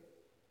David.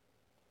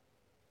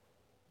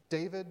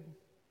 David,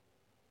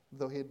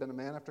 though he had been a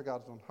man after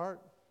God's own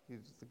heart, he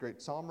was the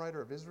great psalm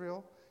writer of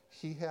Israel.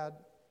 He had,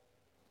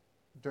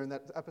 during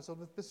that episode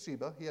with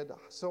Bathsheba, he had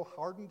so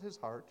hardened his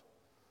heart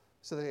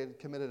so that he had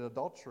committed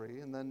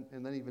adultery and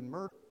then even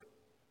murder.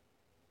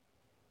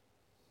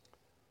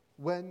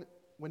 When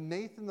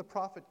Nathan the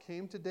prophet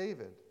came to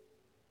David,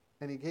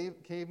 and he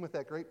came with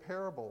that great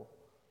parable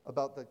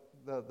about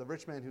the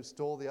rich man who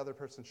stole the other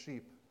person's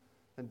sheep,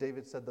 and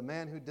David said, "The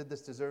man who did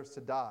this deserves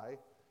to die,"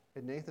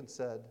 and Nathan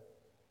said,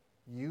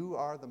 "You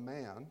are the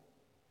man,"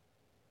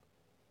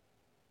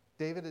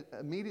 David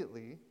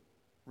immediately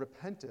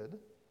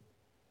repented,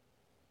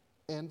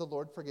 and the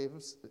Lord forgave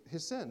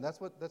his sin. That's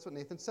what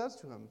Nathan says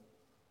to him.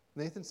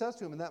 Nathan says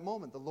to him in that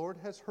moment, "The Lord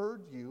has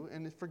heard you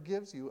and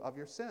forgives you of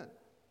your sin."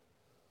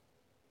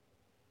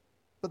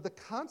 But the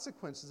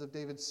consequences of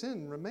David's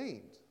sin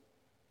remained.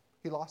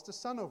 He lost a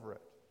son over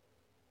it.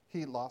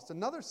 He lost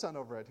another son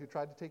over it who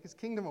tried to take his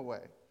kingdom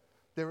away.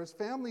 There was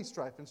family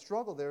strife and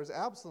struggle. There was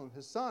Absalom,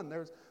 his son.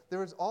 There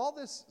was all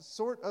this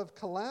sort of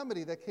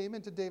calamity that came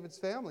into David's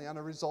family on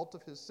a result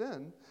of his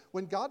sin.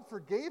 When God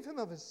forgave him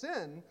of his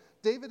sin,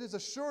 David is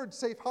assured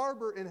safe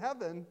harbor in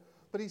heaven,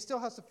 but he still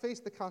has to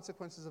face the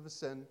consequences of his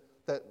sin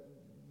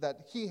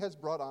that he has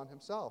brought on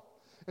himself.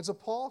 And so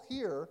Paul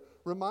here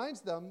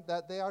reminds them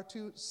that they are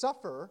to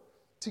suffer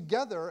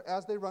together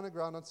as they run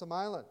aground on some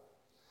island.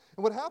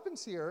 And what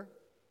happens here,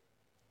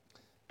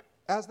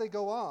 as they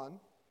go on,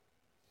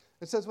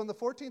 it says, when the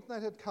 14th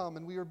night had come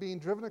and we were being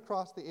driven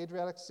across the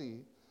Adriatic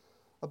Sea,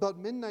 about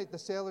midnight the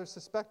sailors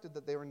suspected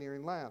that they were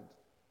nearing land.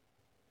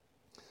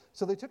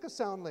 So they took a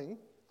sounding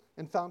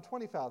and found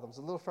 20 fathoms.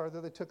 A little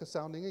farther they took a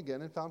sounding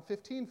again and found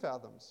 15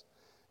 fathoms.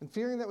 And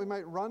fearing that we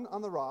might run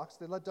on the rocks,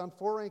 they let down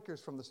 4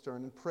 anchors from the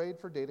stern and prayed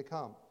for day to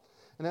come.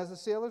 And as the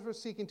sailors were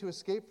seeking to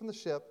escape from the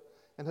ship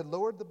and had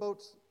lowered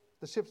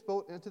the ship's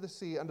boat into the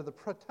sea under the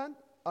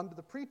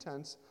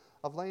pretense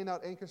of laying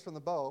out anchors from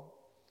the bow.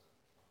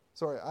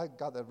 Sorry, I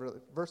got that really.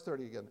 Verse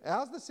 30 again.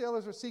 As the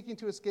sailors were seeking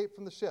to escape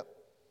from the ship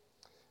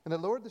and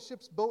had lowered the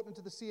ship's boat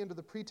into the sea under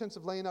the pretense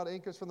of laying out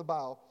anchors from the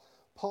bow,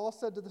 Paul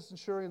said to the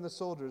centurion and the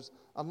soldiers,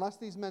 "Unless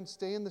these men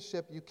stay in the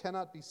ship, you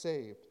cannot be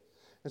saved."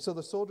 And so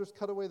the soldiers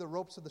cut away the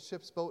ropes of the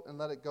ship's boat and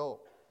let it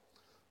go.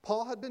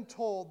 Paul had been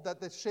told that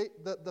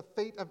the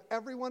fate of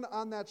everyone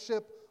on that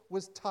ship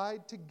was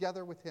tied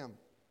together with him.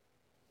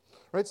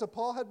 Right? So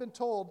Paul had been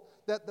told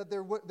that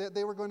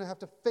they were going to have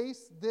to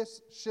face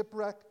this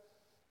shipwreck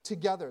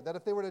together. That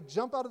if they were to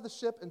jump out of the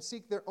ship and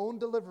seek their own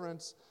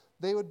deliverance,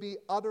 they would be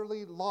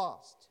utterly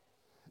lost.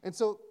 And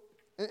so,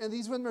 and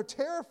these men were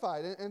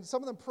terrified, and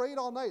some of them prayed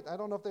all night. I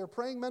don't know if they were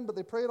praying men, but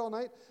they prayed all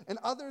night. And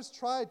others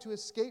tried to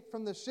escape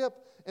from the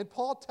ship. And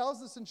Paul tells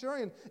the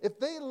centurion, if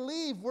they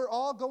leave, we're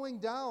all going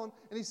down.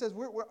 And he says,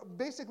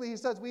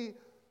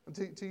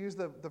 to use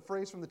the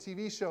phrase from the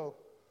TV show,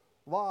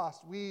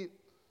 Lost, we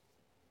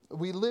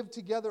live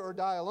together or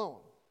die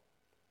alone.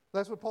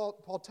 That's what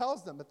Paul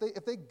tells them.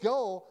 If they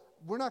go,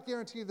 we're not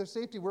guaranteed their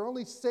safety. We're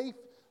only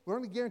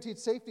guaranteed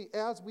safety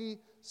as we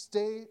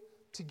stay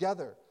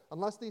together.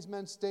 Unless these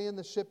men stay in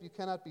the ship, you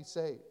cannot be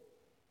saved.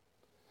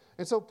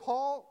 And so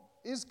Paul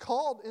is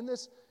called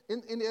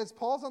as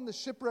Paul's on the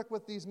shipwreck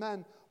with these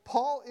men,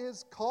 Paul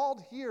is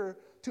called here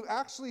to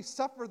actually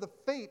suffer the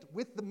fate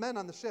with the men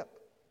on the ship.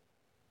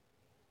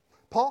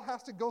 Paul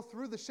has to go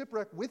through the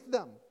shipwreck with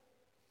them,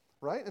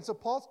 right? And so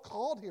Paul's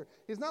called here.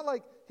 He's not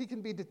like he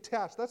can be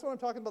detached. That's what I'm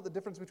talking about, the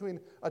difference between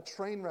a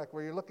train wreck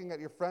where you're looking at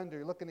your friend or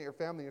you're looking at your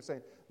family and you're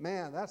saying,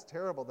 man, that's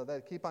terrible that they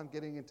keep on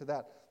getting into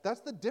that. That's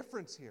the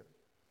difference here,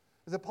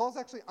 is that Paul's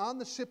actually on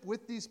the ship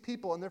with these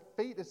people and their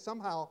fate is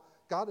somehow,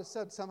 God has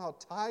said, somehow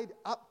tied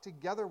up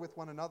together with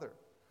one another.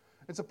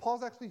 And so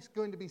Paul's actually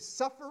going to be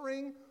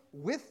suffering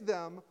with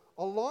them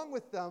along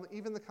with them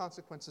even the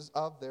consequences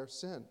of their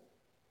sin.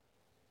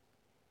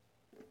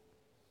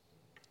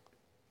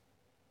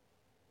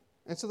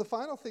 And so the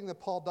final thing that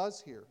Paul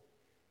does here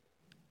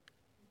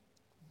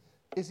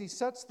is he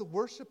sets the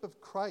worship of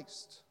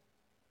Christ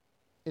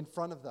in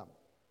front of them.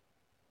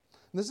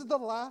 And this is the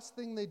last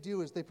thing they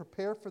do as they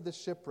prepare for this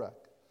shipwreck.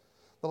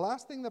 The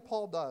last thing that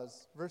Paul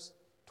does, verse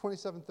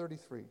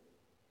 27-33.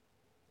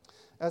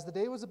 As the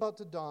day was about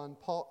to dawn,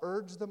 Paul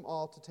urged them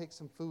all to take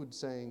some food,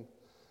 saying,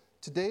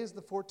 "Today is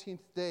the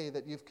 14th day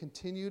that you've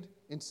continued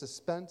in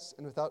suspense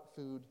and without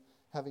food,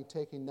 having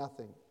taken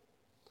nothing.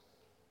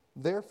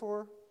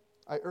 Therefore,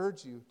 I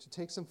urge you to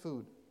take some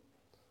food,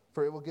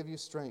 for it will give you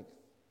strength.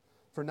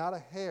 For not a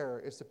hair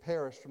is to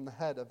perish from the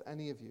head of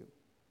any of you."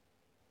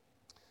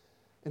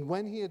 And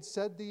when he had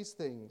said these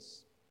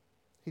things,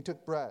 he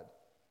took bread,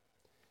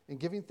 and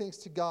giving thanks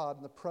to God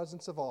in the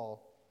presence of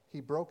all,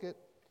 he broke it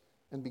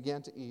and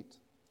began to eat.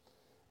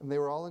 And they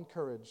were all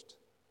encouraged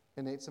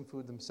and ate some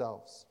food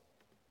themselves.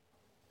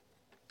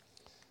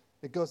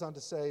 It goes on to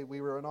say,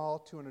 we were in all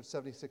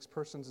 276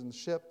 persons in the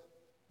ship,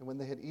 and when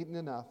they had eaten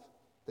enough,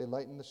 they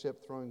lightened the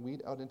ship, throwing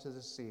wheat out into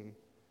the sea,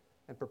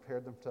 and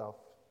prepared themselves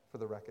for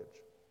the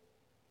wreckage.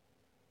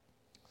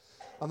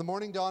 On the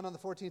morning dawn on the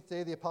 14th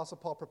day, the Apostle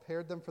Paul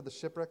prepared them for the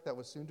shipwreck that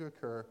was soon to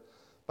occur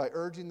by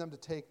urging them to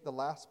take the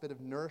last bit of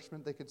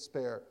nourishment they could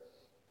spare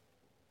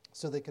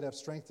so they could have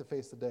strength to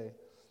face the day.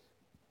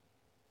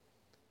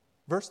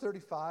 Verse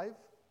 35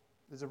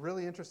 is a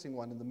really interesting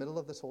one in the middle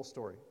of this whole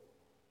story.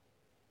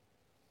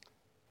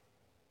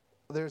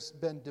 There's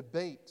been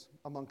debate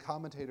among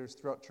commentators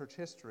throughout church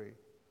history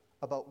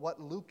about what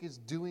Luke is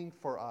doing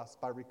for us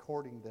by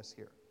recording this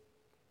here.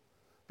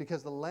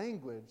 Because the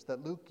language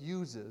that Luke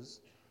uses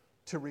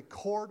to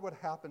record what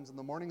happens in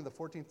the morning of the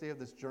 14th day of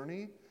this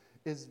journey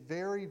is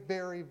very,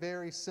 very,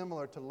 very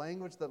similar to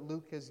language that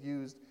Luke has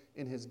used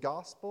in his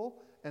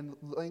gospel and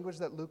language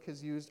that Luke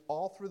has used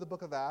all through the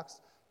book of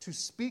Acts to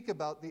speak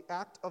about the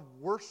act of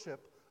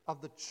worship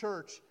of the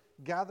church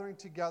gathering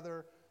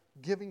together,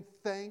 giving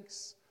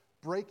thanks,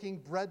 breaking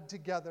bread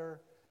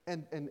together,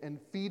 and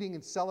feeding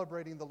and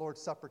celebrating the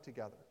Lord's Supper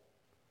together.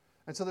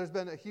 And so there's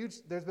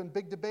been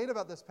big debate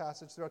about this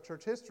passage throughout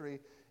church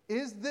history.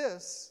 Is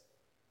this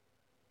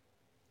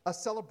a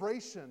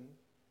celebration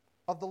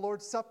of the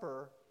Lord's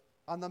Supper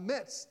on the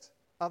midst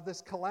of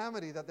this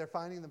calamity that they're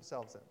finding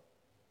themselves in?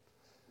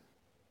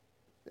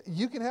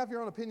 You can have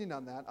your own opinion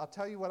on that. I'll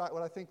tell you what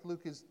I think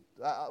Luke is.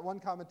 One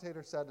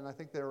commentator said, and I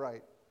think they're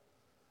right.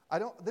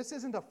 This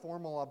isn't a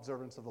formal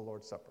observance of the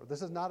Lord's Supper.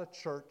 This is not a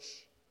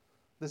church.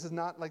 This is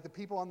not like the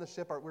people on the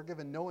ship we're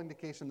given no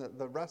indication that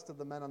the rest of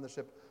the men on the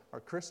ship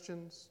are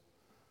Christians.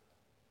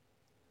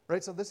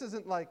 Right? So this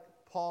isn't like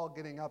Paul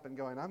getting up and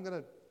going,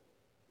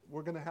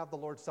 we're going to have the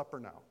Lord's Supper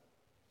now.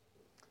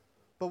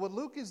 But what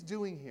Luke is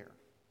doing here,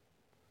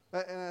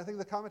 and I think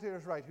the commentator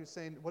is right, who's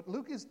saying what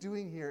Luke is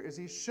doing here is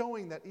he's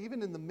showing that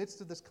even in the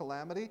midst of this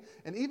calamity,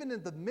 and even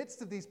in the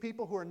midst of these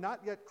people who are not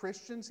yet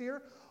Christians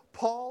here,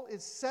 Paul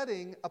is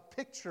setting a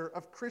picture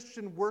of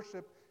Christian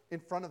worship in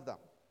front of them.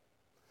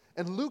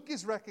 And Luke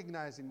is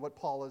recognizing what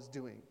Paul is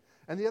doing.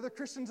 And the other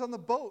Christians on the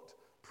boat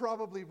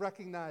probably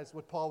recognized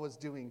what Paul was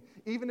doing,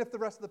 even if the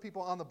rest of the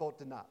people on the boat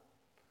did not.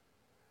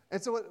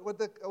 And so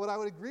what I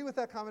would agree with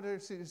that commentator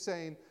is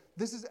saying,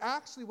 this is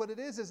actually what it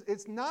is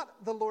it's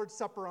not the Lord's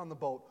Supper on the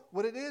boat.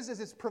 What it is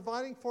it's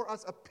providing for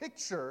us a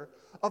picture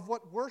of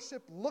what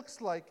worship looks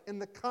like in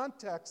the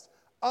context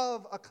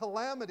of a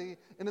calamity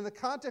and in the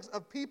context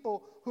of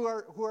people who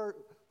are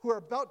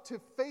about to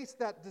face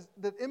that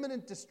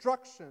imminent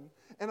destruction,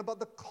 and about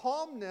the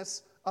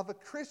calmness of a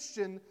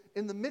Christian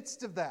in the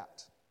midst of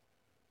that.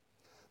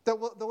 That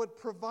what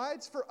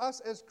provides for us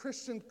as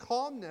Christian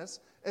calmness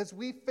as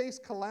we face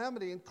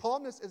calamity, and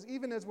calmness as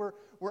even as we're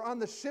on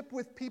the ship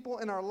with people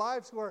in our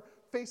lives who are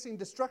facing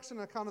destruction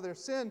on account of their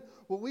sin,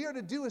 what we are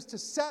to do is to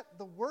set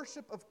the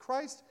worship of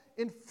Christ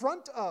in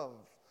front of.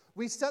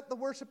 We set the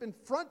worship in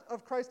front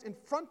of Christ, in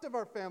front of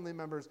our family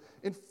members,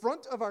 in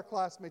front of our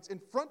classmates, in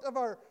front of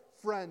our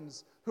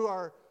friends who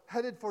are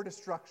headed for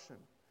destruction.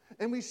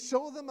 And we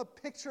show them a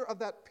picture of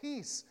that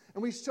peace,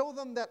 and we show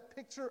them that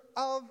picture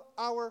of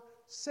our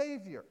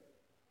Savior.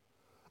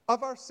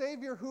 Of our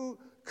Savior who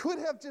could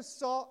have just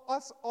saw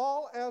us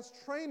all as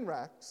train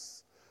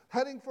wrecks,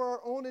 heading for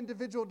our own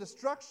individual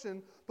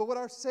destruction, but what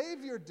our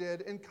Savior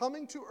did in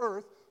coming to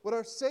earth, what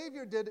our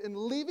Savior did in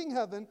leaving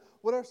heaven,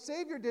 what our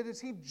Savior did is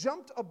he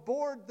jumped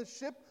aboard the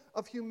ship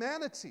of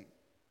humanity.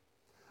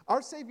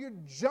 Our Savior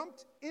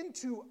jumped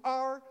into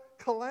our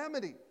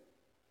calamity.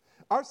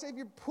 Our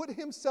Savior put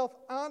himself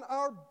on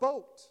our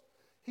boat.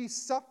 He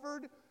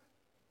suffered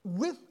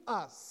with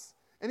us,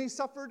 and he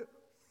suffered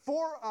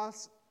for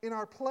us in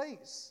our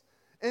place.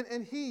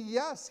 And he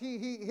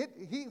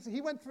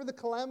went through the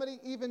calamity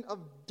even of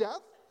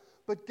death,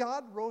 but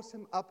God rose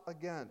him up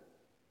again.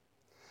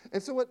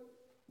 And so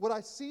what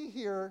I see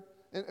here,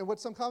 and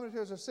what some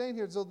commentators are saying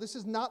here, so this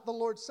is not the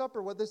Lord's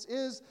Supper. What this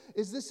is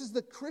this is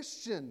the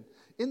Christian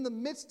in the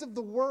midst of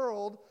the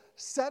world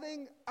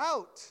setting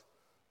out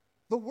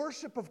the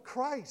worship of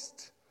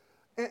Christ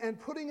and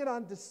putting it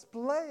on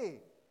display.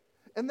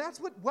 And that's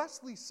what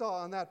Wesley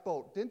saw on that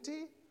boat, didn't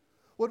he?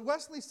 What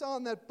Wesley saw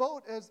on that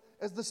boat as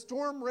the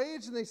storm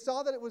raged and they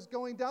saw that it was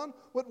going down,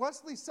 what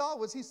Wesley saw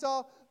was he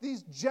saw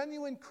these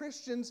genuine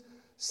Christians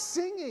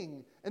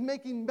singing and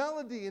making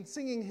melody and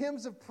singing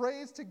hymns of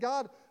praise to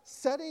God,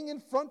 setting in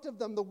front of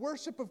them the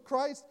worship of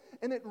Christ,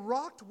 and it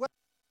rocked Wesley's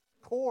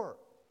core.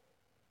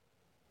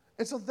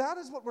 And so that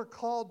is what we're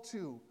called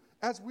to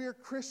as we're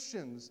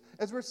Christians,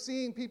 as we're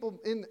seeing people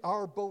in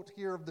our boat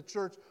here of the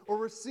church, or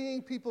we're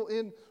seeing people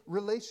in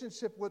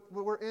relationship with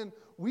what we're in.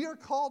 We are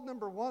called,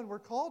 number one, we're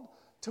called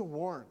to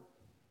warn.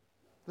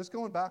 Just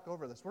going back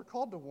over this, we're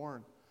called to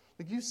warn.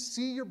 Like you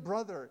see your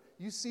brother,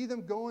 you see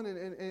them going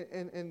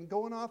and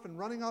going off and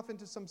running off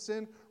into some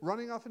sin,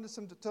 running off into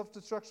some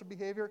self-destructive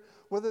behavior,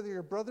 whether they're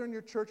your brother in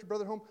your church, your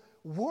brother at home,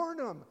 warn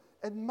them,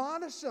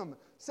 admonish them.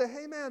 Say,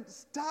 hey man,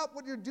 stop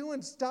what you're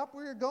doing, stop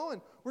where you're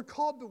going. We're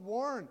called to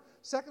warn.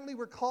 Secondly,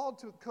 we're called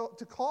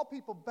to call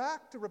people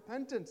back to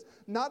repentance,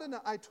 not in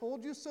a I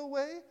told you so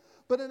way,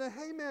 but in a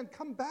hey man,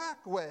 come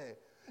back way.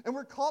 And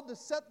we're called to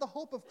set the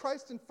hope of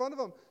Christ in front of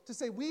them, to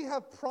say we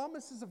have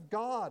promises of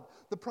God.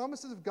 The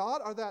promises of God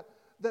are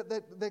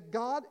that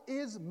God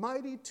is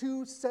mighty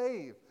to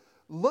save.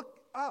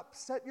 Look up,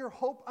 set your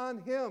hope on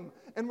Him.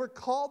 And we're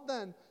called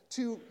then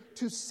to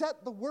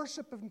set the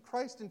worship of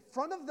Christ in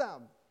front of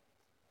them.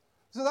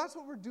 So that's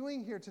what we're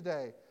doing here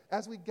today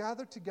as we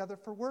gather together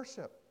for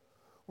worship.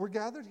 We're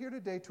gathered here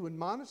today to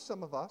admonish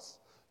some of us,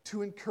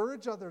 to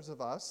encourage others of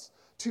us,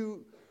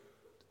 to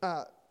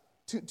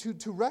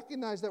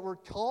recognize that we're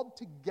called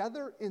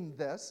together in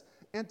this,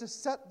 and to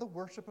set the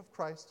worship of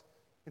Christ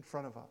in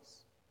front of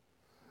us.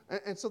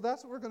 And so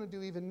that's what we're going to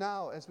do even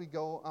now as we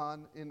go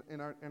on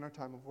in our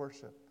time of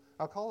worship.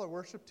 I'll call our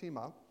worship team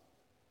up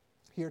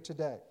here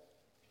today.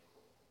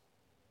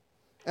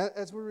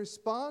 As we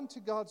respond to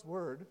God's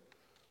word,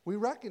 we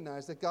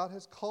recognize that God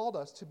has called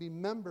us to be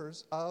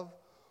members of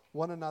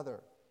one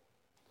another.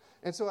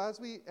 And so as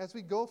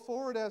we go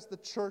forward as the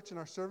church in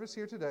our service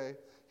here today,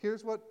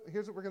 here's what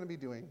we're going to be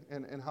doing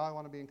and how I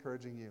want to be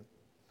encouraging you.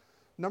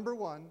 Number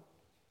one,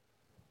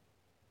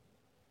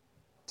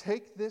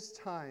 take this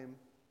time,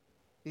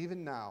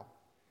 even now,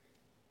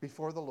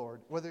 before the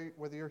Lord. Whether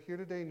you're here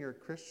today and you're a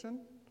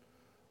Christian,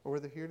 or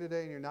whether you're here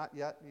today and you're not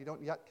yet, and you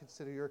don't yet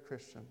consider you're a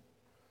Christian,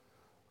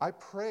 I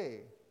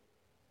pray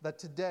that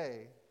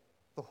today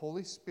the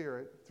Holy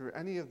Spirit, through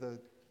any of the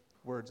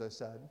words I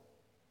said,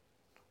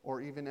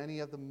 or even any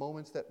of the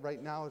moments that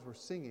right now as we're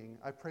singing,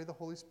 I pray the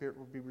Holy Spirit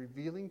will be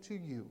revealing to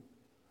you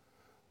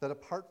that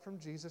apart from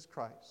Jesus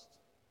Christ,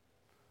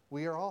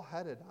 we are all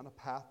headed on a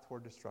path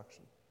toward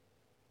destruction.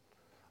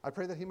 I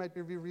pray that He might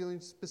be revealing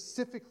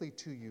specifically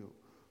to you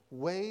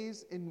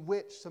ways in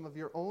which some of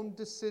your own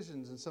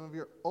decisions and some of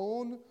your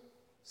own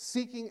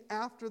seeking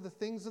after the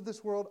things of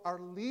this world are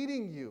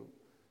leading you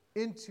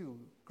into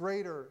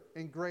greater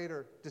and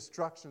greater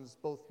destructions,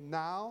 both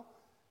now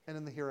and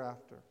in the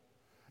hereafter.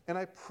 And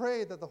I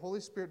pray that the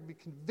Holy Spirit will be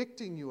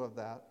convicting you of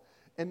that,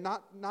 and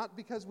not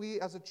because we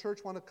as a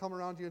church want to come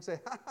around you and say,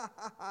 ha, ha,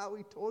 ha, ha,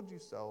 we told you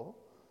so,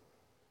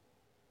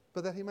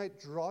 but that He might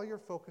draw your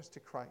focus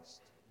to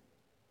Christ.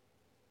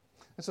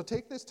 And so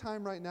take this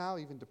time right now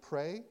even to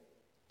pray,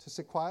 to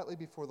sit quietly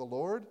before the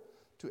Lord,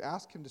 to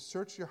ask Him to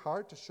search your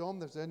heart, to show Him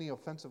there's any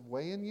offensive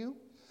way in you,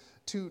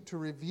 to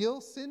reveal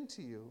sin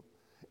to you,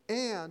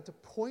 and to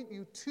point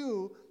you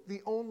to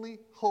the only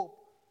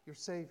hope, your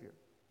Savior.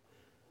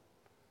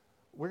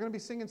 We're going to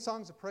be singing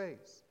songs of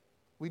praise.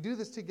 We do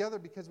this together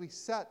because we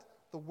set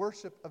the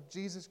worship of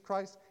Jesus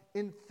Christ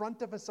in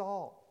front of us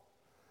all.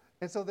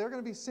 And so they're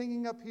going to be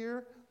singing up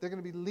here. They're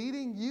going to be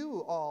leading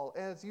you all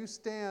as you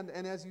stand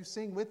and as you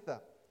sing with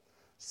them,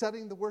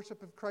 setting the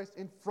worship of Christ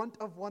in front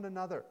of one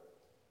another.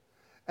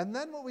 And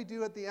then what we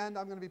do at the end,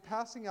 I'm going to be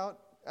passing out,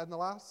 in the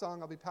last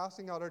song, I'll be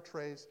passing out our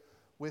trays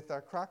with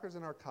our crackers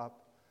and our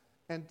cup.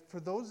 And for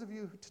those of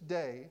you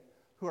today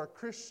who are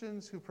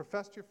Christians, who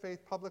professed your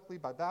faith publicly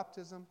by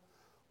baptism,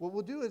 what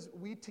we'll do is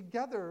we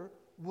together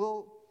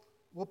will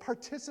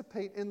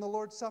participate in the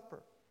Lord's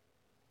Supper.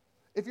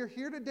 If you're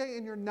here today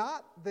and you're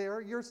not there,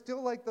 you're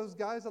still like those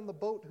guys on the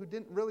boat who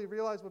didn't really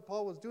realize what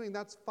Paul was doing.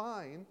 That's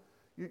fine.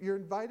 You're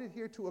invited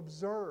here to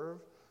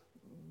observe,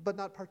 but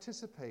not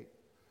participate.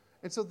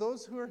 And so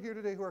those who are here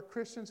today who are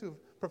Christians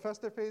who've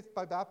professed their faith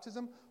by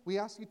baptism, we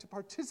ask you to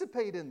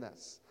participate in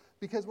this.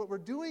 Because what we're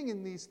doing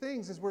in these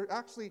things is we're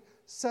actually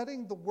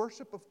setting the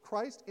worship of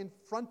Christ in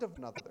front of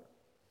another.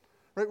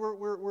 Right?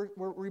 We're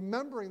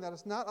remembering that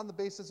it's not on the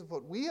basis of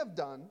what we have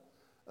done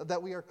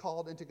that we are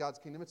called into God's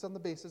kingdom. It's on the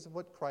basis of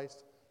what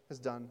Christ has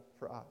done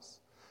for us.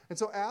 And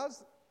so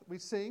as we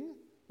sing,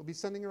 we'll be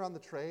sending around the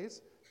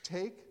trays.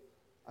 Take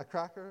a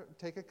cracker,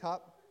 take a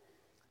cup,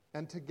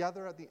 and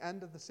together at the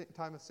end of the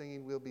time of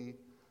singing, we'll be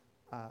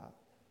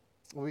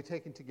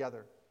taking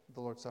together the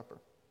Lord's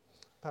Supper.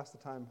 Pass the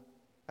time.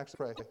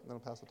 Actually, pray, then I'll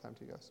pass the time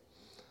to you guys.